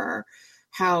remember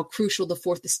how crucial the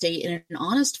Fourth Estate and an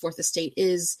honest Fourth Estate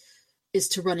is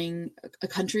to running a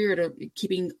country or to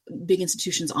keeping big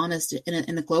institutions honest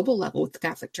in a global level with the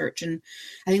Catholic Church. And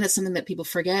I think that's something that people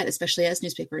forget, especially as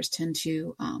newspapers tend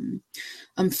to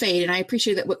fade. And I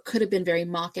appreciate that what could have been very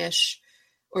mawkish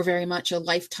or very much a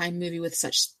Lifetime movie with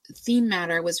such theme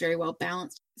matter was very well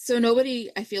balanced. So nobody,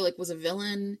 I feel like, was a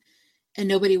villain. And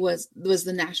nobody was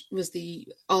the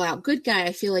all out good guy.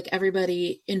 I feel like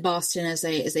everybody in Boston, as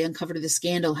they uncovered the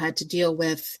scandal, had to deal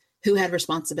with who had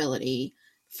responsibility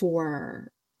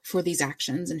for these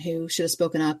actions and who should have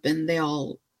spoken up. And they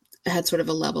all had sort of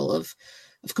a level of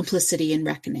complicity and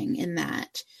reckoning in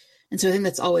that. And so I think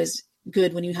that's always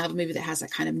good when you have a movie that has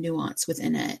that kind of nuance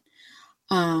within it.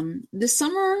 This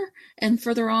summer and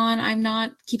further on, I'm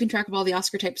not keeping track of all the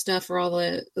Oscar type stuff or all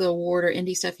the award or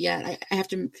indie stuff yet. I have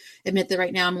to admit that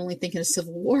right now I'm only thinking of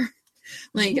Civil War.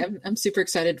 Like I'm super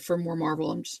excited for more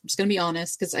Marvel. I'm just going to be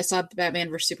honest because I saw Batman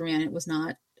vs Superman. It was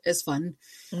not as fun.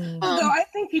 Though I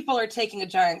think people are taking a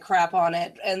giant crap on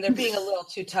it, and they're being a little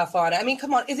too tough on it. I mean,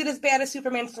 come on, is it as bad as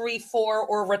Superman 3, 4,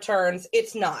 or Returns?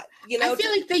 It's not. You know, I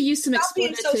feel like they use some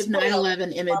exploitative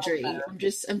 9/11 imagery. better.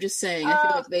 I'm just saying. I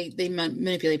feel like they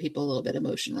manipulate people a little bit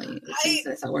emotionally. Things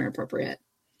that I thought weren't appropriate.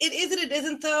 It is and it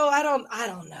isn't, though. I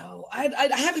don't know. I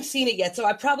haven't seen it yet, so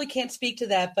I probably can't speak to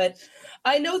that. But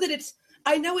I know that it's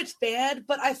bad,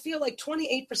 but I feel like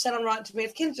 28% on Rotten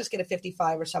Tomatoes can't just get a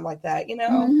 55 or something like that. You know?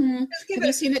 Mm-hmm. Have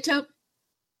you seen it, Taupe?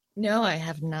 No, I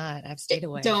have not. I've stayed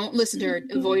away. Don't listen to her.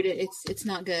 Avoid it. It's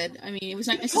not good. I mean, it was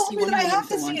nice to see one. I have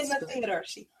to see it in the theater.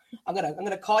 I'm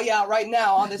gonna call you out right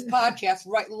now on this podcast,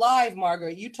 right live,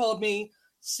 Margaret. You told me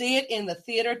see it in the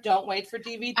theater. Don't wait for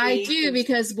DVD. I do,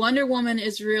 because Wonder Woman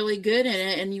is really good in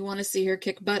it, and you want to see her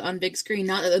kick butt on big screen.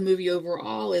 Not that the movie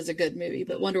overall is a good movie,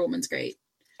 but Wonder Woman's great.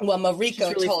 Well,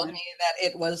 Mariko really told me that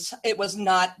it was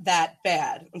not that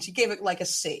bad, and she gave it like a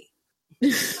C.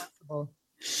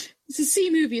 It's a C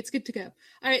movie. It's good to go.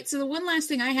 All right. So the one last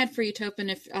thing I had for you, Taupe,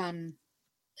 and if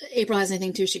April has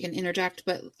anything too, she can interject.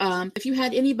 But if you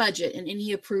had any budget and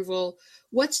any approval,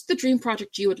 what's the dream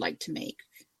project you would like to make?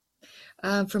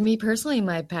 For me personally,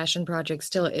 my passion project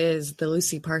still is the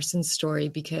Lucy Parsons story,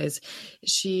 because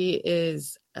she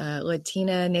is a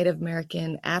Latina, Native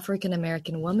American, African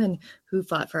American woman who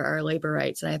fought for our labor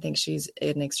rights. And I think she's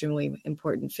an extremely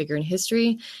important figure in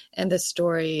history. And the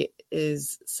story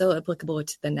is so applicable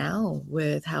to the now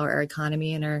with how our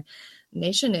economy and our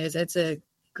nation is. It's a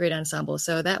great ensemble.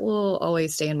 So that will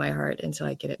always stay in my heart until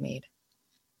I get it made.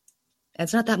 And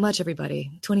it's not that much,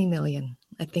 everybody. 20 million.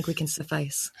 I think we can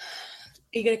suffice.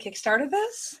 Are you going to Kickstarter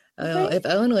this? If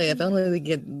only we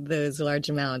get those large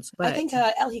amounts. But I think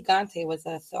El Gigante was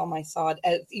a film I saw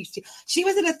at East. She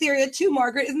was in Etheria too,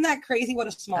 Margaret. Isn't that crazy? What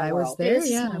a small world. I was there,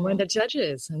 yeah. I'm one of the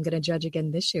judges. I'm going to judge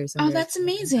again this year. So that's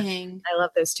amazing. I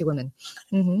love those two women.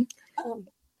 Mm-hmm.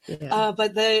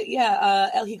 But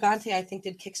El Gigante, I think,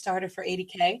 did Kickstarter for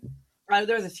 $80K.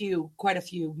 There was quite a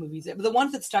few movies. The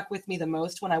ones that stuck with me the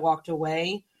most when I walked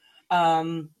away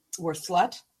were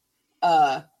Slut,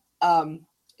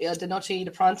 De Noche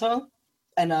de Pronto,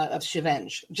 and of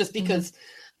Shivenge, just because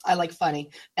I like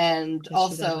funny. And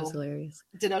also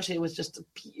De Noche was just a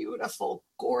beautiful,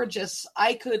 gorgeous.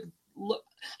 I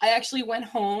actually went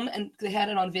home, and they had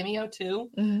it on Vimeo too.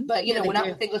 Mm-hmm. But we're not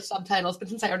with English subtitles. But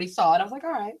since I already saw it, I was like,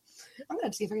 all right, I'm going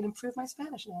to see if I can improve my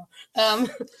Spanish now.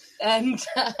 And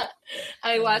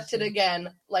I watched it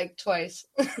again like twice.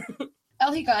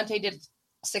 El Gigante did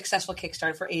successful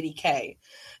Kickstarter for $80K.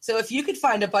 So if you could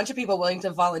find a bunch of people willing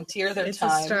to volunteer their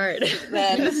time,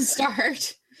 then it's a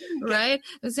start. Right?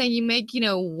 I'm saying you make,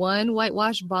 one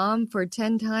whitewash bomb for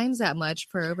 10 times that much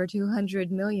for over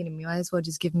 200 million. And you might as well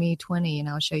just give me 20 and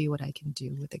I'll show you what I can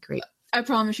do with a great. I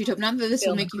promise you, Taupe, not that this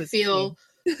will make you feel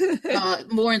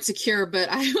more insecure, but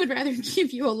I would rather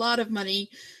give you a lot of money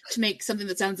to make something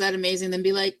that sounds that amazing than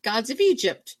be like Gods of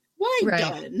Egypt. Why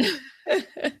done?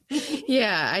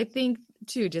 Yeah, I think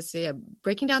too, just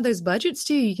breaking down those budgets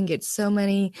too, you can get so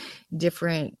many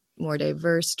different, more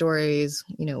diverse stories,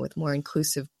 with more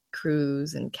inclusive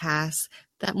crews and casts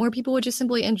that more people would just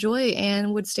simply enjoy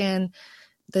and would stand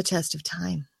the test of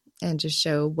time and just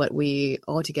show what we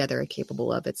all together are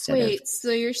capable of. So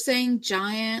you're saying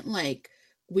giant,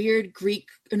 weird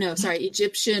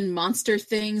Egyptian monster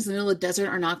things in the middle of the desert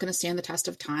are not going to stand the test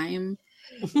of time?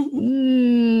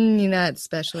 Not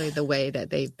especially the way that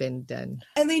they've been done.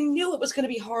 And they knew it was going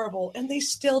to be horrible, and they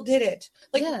still did it.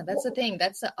 That's the thing.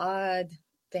 That's the odd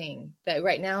thing that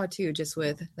right now too, just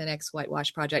with the next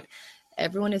whitewash project,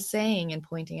 everyone is saying and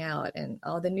pointing out, and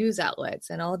all the news outlets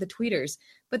and all the tweeters,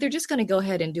 but they're just going to go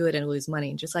ahead and do it and lose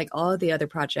money, just like all the other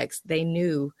projects they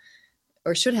knew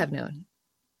or should have known.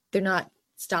 They're not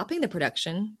stopping the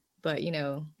production, but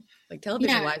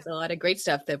television wise, a lot of great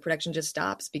stuff, the production just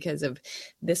stops because of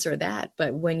this or that.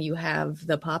 But when you have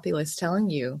the populace telling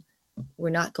you, we're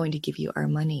not going to give you our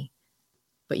money,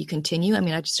 but you continue,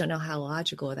 I just don't know how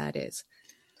logical that is.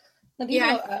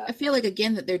 I feel like,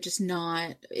 again, that they're just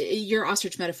not, your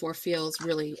ostrich metaphor feels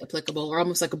really applicable, or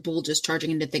almost like a bull just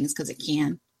charging into things because it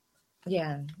can.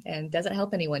 Yeah, and doesn't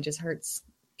help anyone, just hurts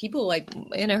people,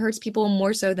 it hurts people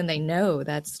more so than they know.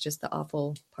 That's just the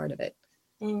awful part of it.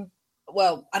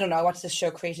 Well, I don't know. I watched this show,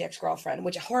 Crazy Ex-Girlfriend,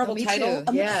 which a horrible title.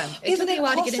 Yeah. It took me a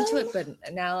while to get into it,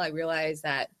 but now I realize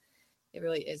that it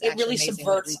really is. It really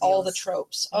subverts all the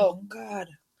tropes. Mm-hmm. Oh, God.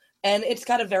 And it's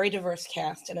got a very diverse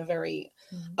cast and a very,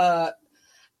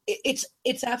 it's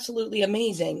absolutely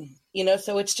amazing.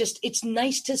 So it's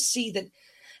nice to see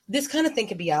this kind of thing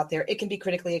can be out there. It can be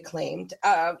critically acclaimed.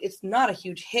 It's not a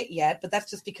huge hit yet, but that's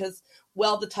just because,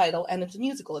 well, the title, and it's a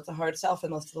musical. It's a hard sell for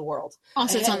most of the world.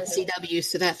 Also, it's on the CW,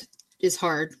 so that is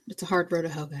hard. It's a hard road to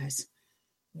hoe, guys.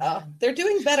 They're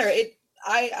doing better.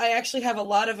 I actually have a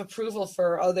lot of approval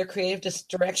for their creative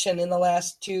direction in the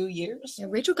last 2 years. Yeah,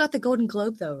 Rachel got the Golden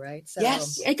Globe, though, right? So.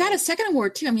 Yes, it got a second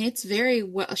award too. I mean, it's very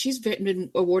well. She's been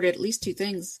awarded at least 2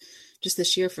 things just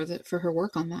this year for her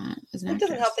work on that as an actress. It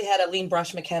doesn't help they had Aline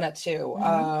Brush McKenna too,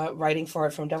 writing for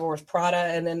it from Devil Wears Prada,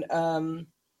 and then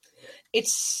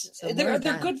there are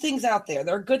good things out there.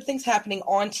 There are good things happening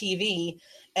on TV,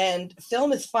 and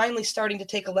film is finally starting to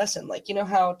take a lesson. Like, you know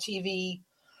how TV's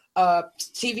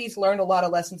learned a lot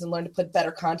of lessons and learned to put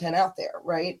better content out there,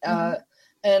 right?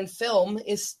 And film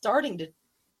is starting to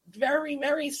very,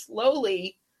 very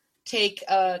slowly take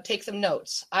some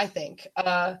notes, I think.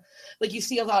 Like, you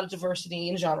see a lot of diversity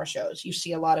in genre shows. You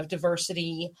see a lot of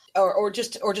diversity or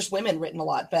just women written a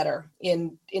lot better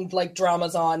in like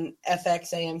dramas on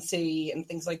FX, AMC, and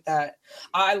things like that.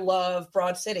 I love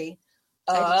Broad City.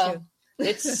 I do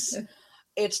too.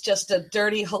 It's just a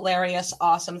dirty, hilarious,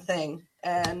 awesome thing.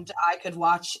 And I could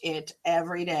watch it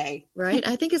every day. Right.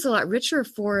 I think it's a lot richer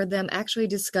for them actually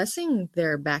discussing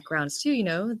their backgrounds too. You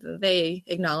know, they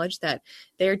acknowledge that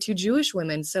they're 2 Jewish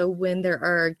women. So when there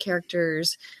are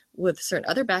characters with certain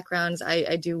other backgrounds,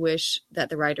 I do wish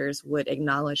that the writers would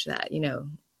acknowledge that, you know,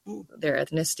 their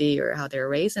ethnicity or how they're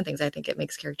raised and things. I think it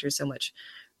makes characters so much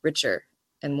richer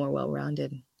and more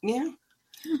well-rounded. Yeah.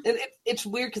 It's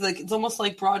weird because, like, it's almost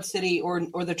like Broad City or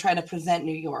they're trying to present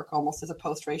New York almost as a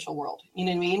post-racial world. You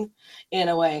know what I mean? In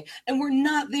a way. And we're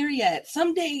not there yet.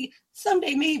 Someday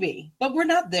maybe, but we're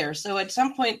not there. So at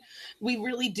some point, we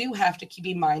really do have to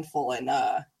be mindful and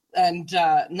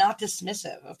not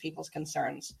dismissive of people's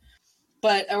concerns.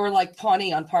 Or like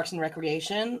Pawnee on Parks and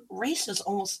Recreation, race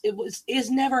is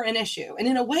never an issue. And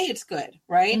in a way, it's good,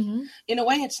 right? Mm-hmm. In a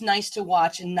way, it's nice to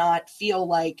watch and not feel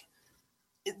like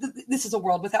this is a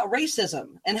world without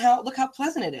racism, and look how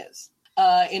pleasant it is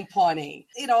in Pawnee.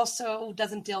 It also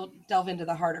doesn't delve into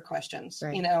the harder questions,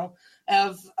 right, you know,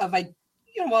 of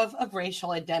racial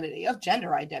identity, of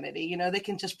gender identity. You know, they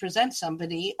can just present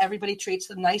somebody, everybody treats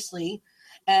them nicely,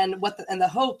 and the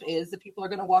hope is that people are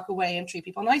going to walk away and treat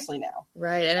people nicely now.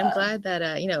 Right, and I'm glad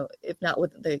that you know, if not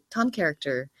with the Tom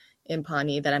character in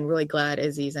Pawnee, that I'm really glad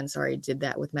Aziz Ansari did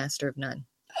that with Master of None.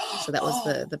 So that was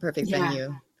the perfect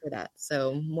venue for that.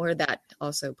 So more of that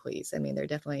also, please. I mean, there are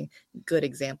definitely good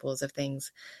examples of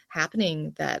things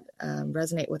happening that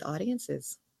resonate with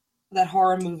audiences. That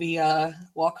horror movie,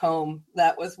 Walk Home,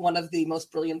 that was one of the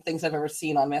most brilliant things I've ever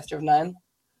seen on Master of None.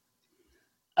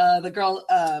 The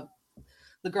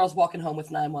girl's walking home with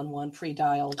 911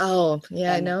 pre-dialed. Oh,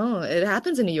 yeah, I know. It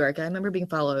happens in New York. I remember being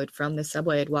followed from the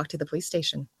subway. I'd walk to the police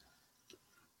station.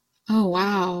 Oh,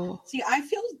 wow. See, I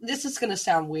feel this is going to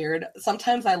sound weird.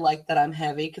 Sometimes I like that I'm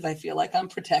heavy because I feel like I'm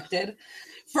protected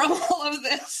from all of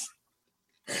this.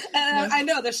 And I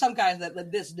know there's some guys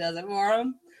that this doesn't for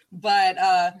them, but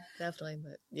definitely.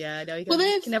 But yeah, I know you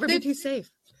can never be too safe.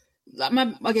 My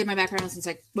background is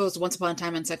was once upon a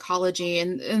time in psychology,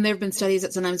 and there have been studies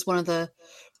that sometimes one of the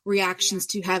reactions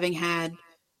to having had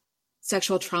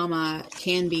sexual trauma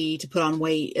can be to put on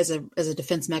weight as a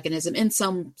defense mechanism in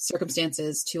some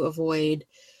circumstances to avoid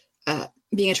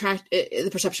being the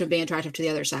perception of being attractive to the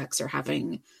other sex or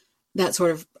having that sort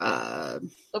of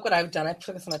look what I've done. I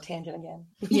took us on a tangent again.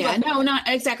 Yeah, no, not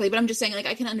exactly, but I'm just saying, like,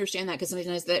 I can understand that because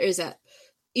sometimes there is that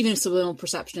even subliminal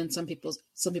perception in some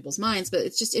people's minds, but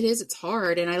it's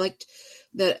hard. And I liked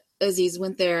that Aziz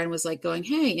went there and was like going,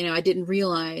 hey, you know, I didn't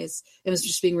realize, it was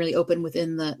just being really open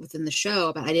within the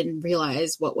show, but I didn't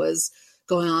realize what was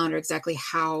going on or exactly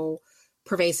how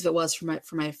pervasive it was for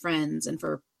my friends and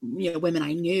for, you know, women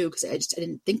I knew, because I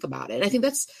didn't think about it. And I think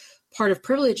that's part of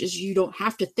privilege, is you don't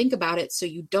have to think about it. So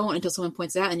you don't until someone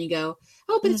points it out and you go,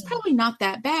 oh, but it's probably not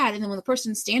that bad. And then when the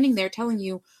person's standing there telling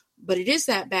you, but it is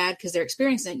that bad because they're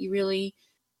experiencing it, you really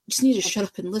just need to shut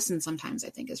up and listen sometimes, I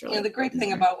think is really the great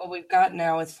thing about what we've got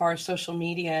now as far as social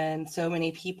media and so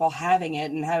many people having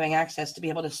it and having access to be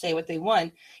able to say what they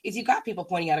want is you got people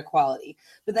pointing out equality,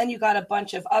 but then you got a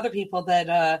bunch of other people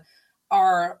that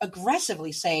are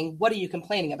aggressively saying, what are you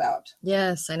complaining about?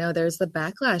 Yes, I know there's the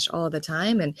backlash all the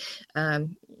time. And,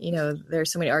 you know,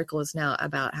 there's so many articles now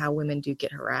about how women do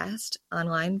get harassed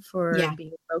online for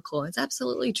being vocal. It's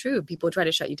absolutely true. People try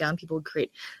to shut you down. People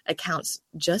create accounts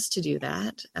just to do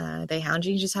that. They hound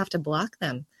you. You just have to block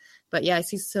them. But yeah, I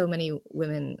see so many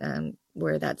women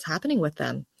where that's happening with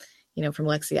them, you know, from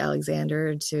Lexi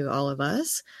Alexander to all of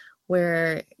us,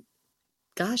 where,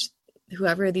 gosh,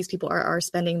 whoever these people are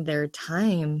spending their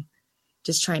time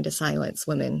just trying to silence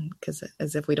women, because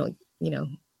as if we don't,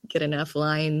 get enough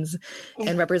lines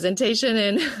and representation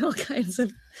and all kinds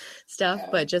of stuff,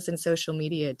 but just in social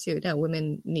media too. No,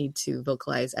 women need to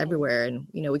vocalize everywhere. And,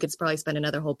 we could probably spend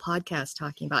another whole podcast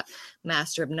talking about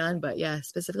Master of None, but yeah,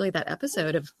 specifically that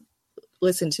episode of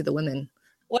Listen to the Women.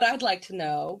 What I'd like to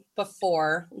know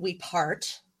before we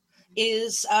part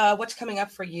is what's coming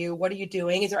up for you? What are you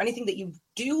doing? Is there anything that you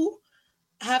do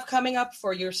have coming up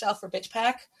for yourself for Bitch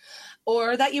Pack,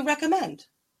 or that you recommend?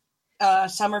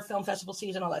 Summer film festival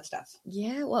season, all that stuff.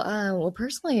 Yeah, well,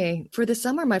 personally, for the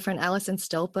summer, my friend Allison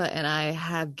Stelpa and I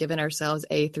have given ourselves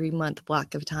a 3-month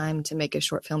block of time to make a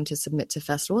short film to submit to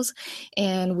festivals.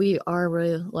 And we are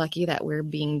really lucky that we're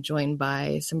being joined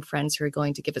by some friends who are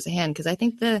going to give us a hand. Because I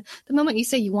think the moment you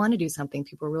say you want to do something,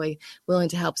 people are really willing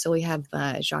to help. So we have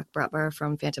Jacques Bratbar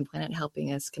from Phantom Planet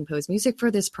helping us compose music for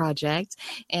this project.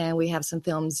 And we have some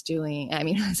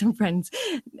some friends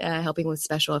helping with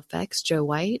special effects, Joe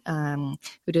White,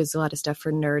 who does a lot of stuff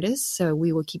for Nerdist. So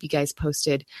we will keep you guys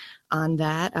posted on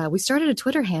that. We started a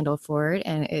Twitter handle for it,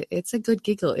 and it's a good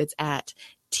giggle. It's at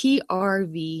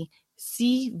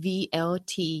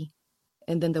TRVCVLT,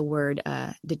 and then the word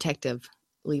detective,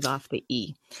 leave off the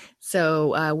E.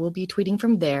 So we'll be tweeting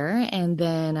from there. And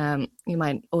then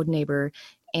my old neighbor,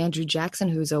 Andrew Jackson,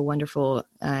 who's a wonderful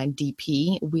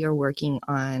DP, we are working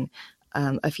on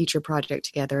a future project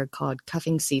together called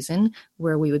Cuffing Season,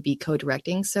 where we would be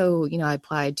co-directing. So, I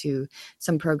applied to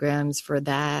some programs for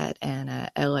that and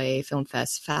LA Film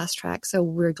Fest Fast Track. So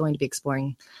we're going to be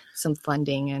exploring some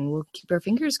funding, and we'll keep our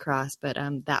fingers crossed. But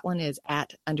that one is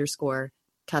at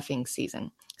 _Cuffing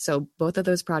Season. So both of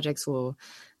those projects will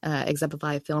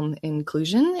exemplify film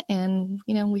inclusion, and,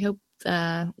 we hope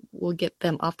we'll get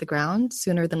them off the ground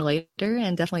sooner than later.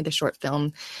 And definitely the short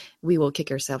film, we will kick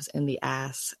ourselves in the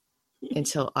ass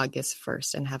until August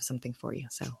 1st and have something for you.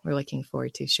 So we're looking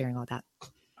forward to sharing all that.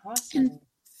 Awesome. And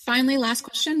finally, last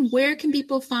question, where can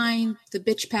people find the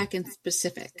Bitch Pack in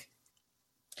specific?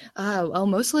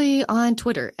 Mostly on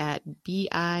Twitter at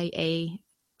BIATCHPACK.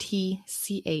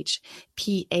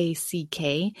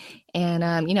 And,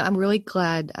 I'm really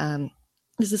glad,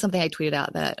 this is something I tweeted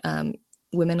out, that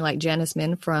women like Janice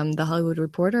Min from The Hollywood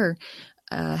Reporter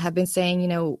have been saying,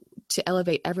 to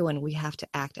elevate everyone, we have to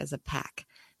act as a pack.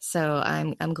 So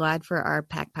I'm glad for our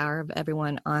pack power of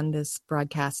everyone on this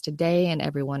broadcast today and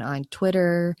everyone on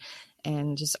Twitter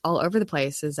and just all over the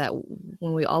place, is that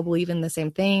when we all believe in the same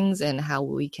things and how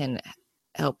we can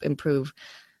help improve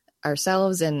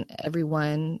ourselves and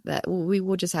everyone, that we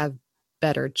will just have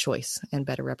better choice and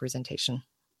better representation.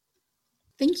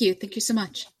 Thank you. Thank you so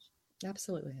much.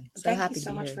 Absolutely. I'm so Thank happy you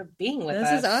so to be much here. for being with us.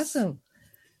 This is awesome.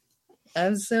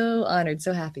 I'm so honored,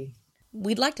 so happy.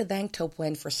 We'd like to thank Thuc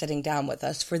Nguyen for sitting down with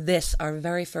us for this, our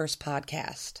very first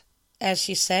podcast. As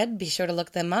she said, be sure to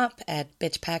look them up at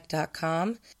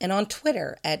bitchpack.com and on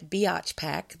Twitter at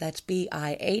biatchpack. That's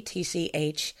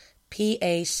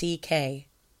BIATCHPACK.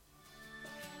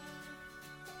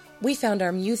 We found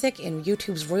our music in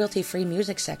YouTube's royalty-free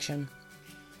music section.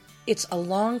 It's A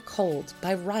Long Cold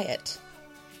by Riot.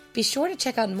 Be sure to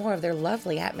check out more of their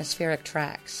lovely atmospheric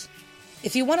tracks.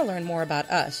 If you want to learn more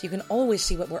about us, you can always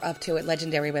see what we're up to at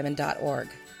legendarywomen.org.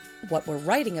 What we're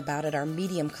writing about at our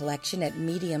Medium collection at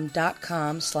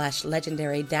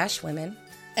medium.com/legendary-women,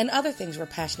 and other things we're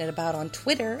passionate about on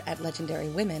Twitter at Legendary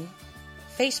Women,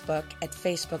 Facebook at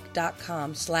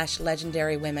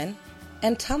facebook.com/legendarywomen,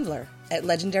 and Tumblr at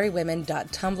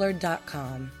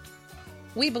legendarywomen.tumblr.com.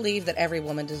 We believe that every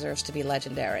woman deserves to be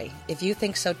legendary. If you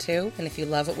think so too, and if you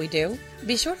love what we do,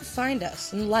 be sure to find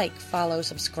us and like, follow,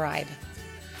 subscribe.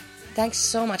 Thanks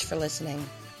so much for listening,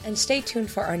 and stay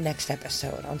tuned for our next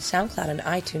episode on SoundCloud and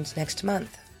iTunes next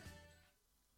month.